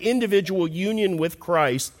personal and individual union with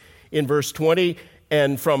Christ in verse 20,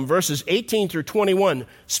 and from verses 18 through 21,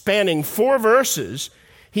 spanning 4 verses,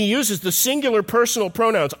 he uses the singular personal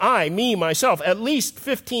pronouns, I, me, myself, at least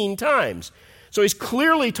 15 times. So he's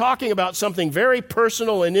clearly talking about something very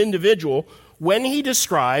personal and individual when he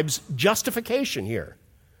describes justification here.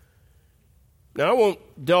 Now, I won't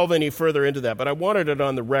delve any further into that, but I wanted it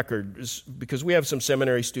on the record because we have some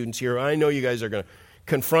seminary students here. I know you guys are going to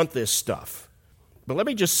confront this stuff. But let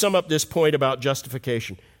me just sum up this point about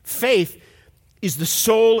justification. Faith is the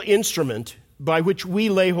sole instrument by which we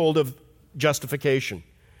lay hold of justification.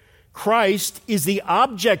 Christ is the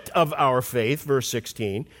object of our faith, verse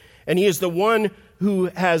 16, and he is the one who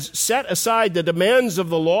has set aside the demands of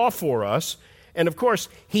the law for us. And of course,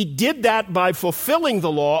 he did that by fulfilling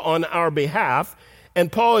the law on our behalf.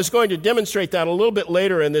 And Paul is going to demonstrate that a little bit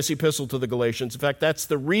later in this epistle to the Galatians. In fact, that's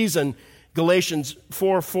the reason Galatians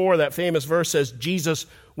 4:4, that famous verse, says Jesus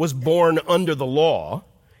was born under the law.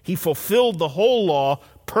 He fulfilled the whole law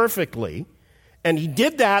perfectly, and he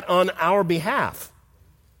did that on our behalf.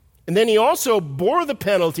 And then he also bore the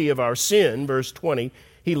penalty of our sin, verse 20.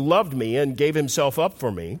 He loved me and gave himself up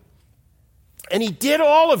for me. And he did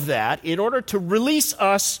all of that in order to release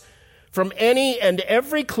us from any and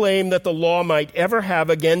every claim that the law might ever have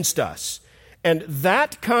against us. And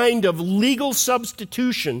that kind of legal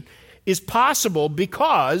substitution is possible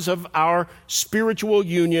because of our spiritual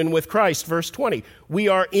union with Christ. Verse 20, we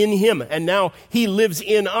are in him, and now he lives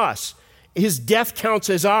in us. His death counts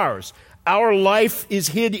as ours. Our life is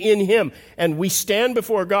hid in him, and we stand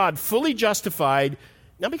before God fully justified,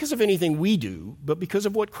 not because of anything we do, but because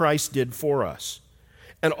of what Christ did for us.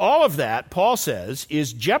 And all of that, Paul says,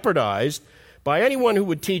 is jeopardized by anyone who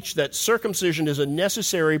would teach that circumcision is a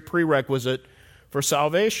necessary prerequisite for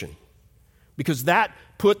salvation, because that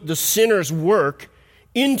put the sinner's work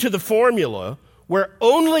into the formula where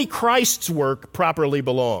only Christ's work properly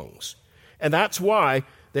belongs. And that's why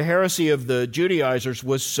the heresy of the Judaizers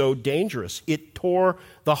was so dangerous. It tore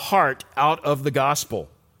the heart out of the gospel.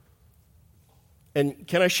 And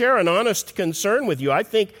can I share an honest concern with you? I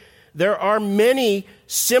think there are many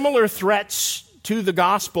similar threats to the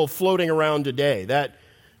gospel floating around today. That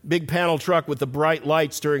big panel truck with the bright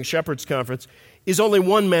lights during Shepherd's Conference is only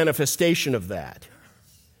one manifestation of that.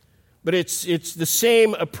 But it's the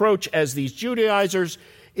same approach as these Judaizers.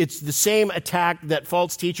 It's the same attack that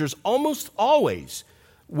false teachers almost always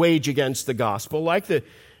wage against the gospel. Like the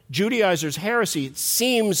Judaizers' heresy, it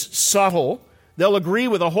seems subtle. They'll agree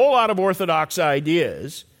with a whole lot of orthodox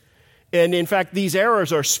ideas. And in fact, these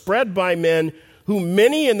errors are spread by men who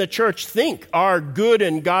many in the church think are good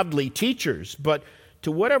and godly teachers. But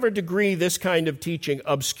to whatever degree this kind of teaching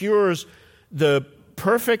obscures the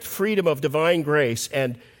perfect freedom of divine grace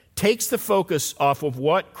and takes the focus off of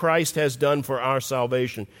what Christ has done for our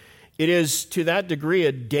salvation, it is to that degree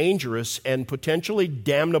a dangerous and potentially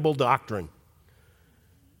damnable doctrine.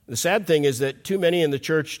 The sad thing is that too many in the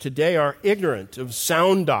church today are ignorant of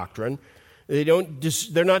sound doctrine.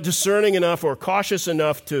 They're not discerning enough or cautious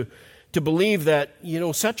enough to believe that,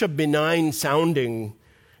 such a benign sounding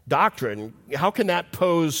doctrine, how can that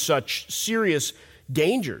pose such serious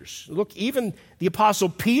dangers? Look, even the Apostle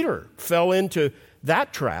Peter fell into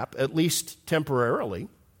that trap, at least temporarily.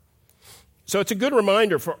 So it's a good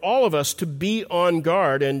reminder for all of us to be on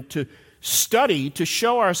guard and to study to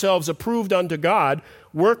show ourselves approved unto God,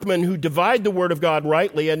 workmen who divide the word of God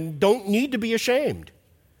rightly and don't need to be ashamed.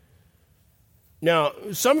 Now,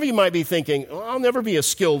 some of you might be thinking, I'll never be a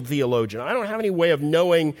skilled theologian. I don't have any way of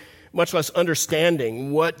knowing, much less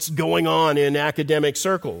understanding, what's going on in academic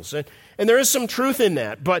circles. And there is some truth in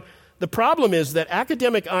that, but the problem is that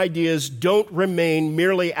academic ideas don't remain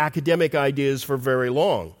merely academic ideas for very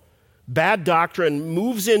long. Bad doctrine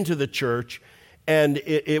moves into the church, and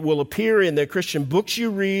it will appear in the Christian books you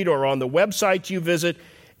read or on the websites you visit.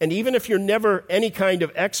 And even if you're never any kind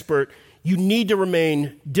of expert, you need to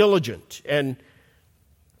remain diligent and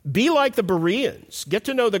be like the Bereans. Get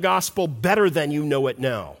to know the gospel better than you know it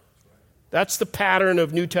now. That's the pattern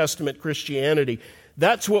of New Testament Christianity.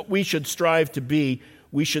 That's what we should strive to be.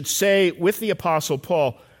 We should say with the Apostle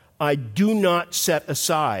Paul, I do not set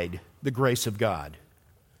aside the grace of God.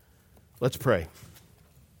 Let's pray.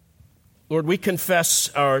 Lord, we confess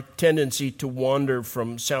our tendency to wander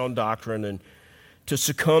from sound doctrine and to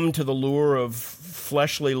succumb to the lure of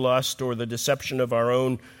fleshly lust or the deception of our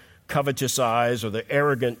own covetous eyes or the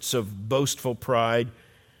arrogance of boastful pride.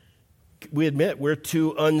 We admit we're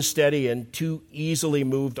too unsteady and too easily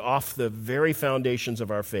moved off the very foundations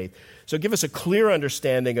of our faith. So give us a clear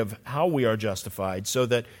understanding of how we are justified so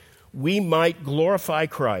that we might glorify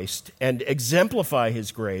Christ and exemplify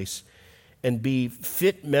his grace and be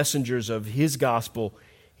fit messengers of his gospel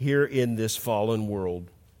here in this fallen world.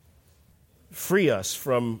 Free us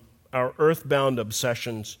from our earthbound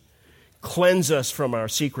obsessions, cleanse us from our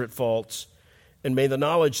secret faults, and may the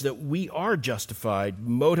knowledge that we are justified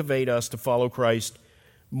motivate us to follow Christ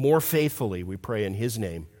more faithfully, we pray in his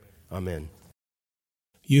name. Amen.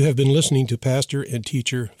 You have been listening to pastor and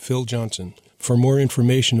teacher Phil Johnson. For more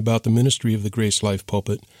information about the ministry of the Grace Life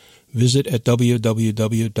Pulpit, visit at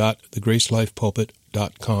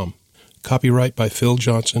www.thegracelifepulpit.com. Copyright by Phil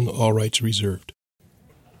Johnson, all rights reserved.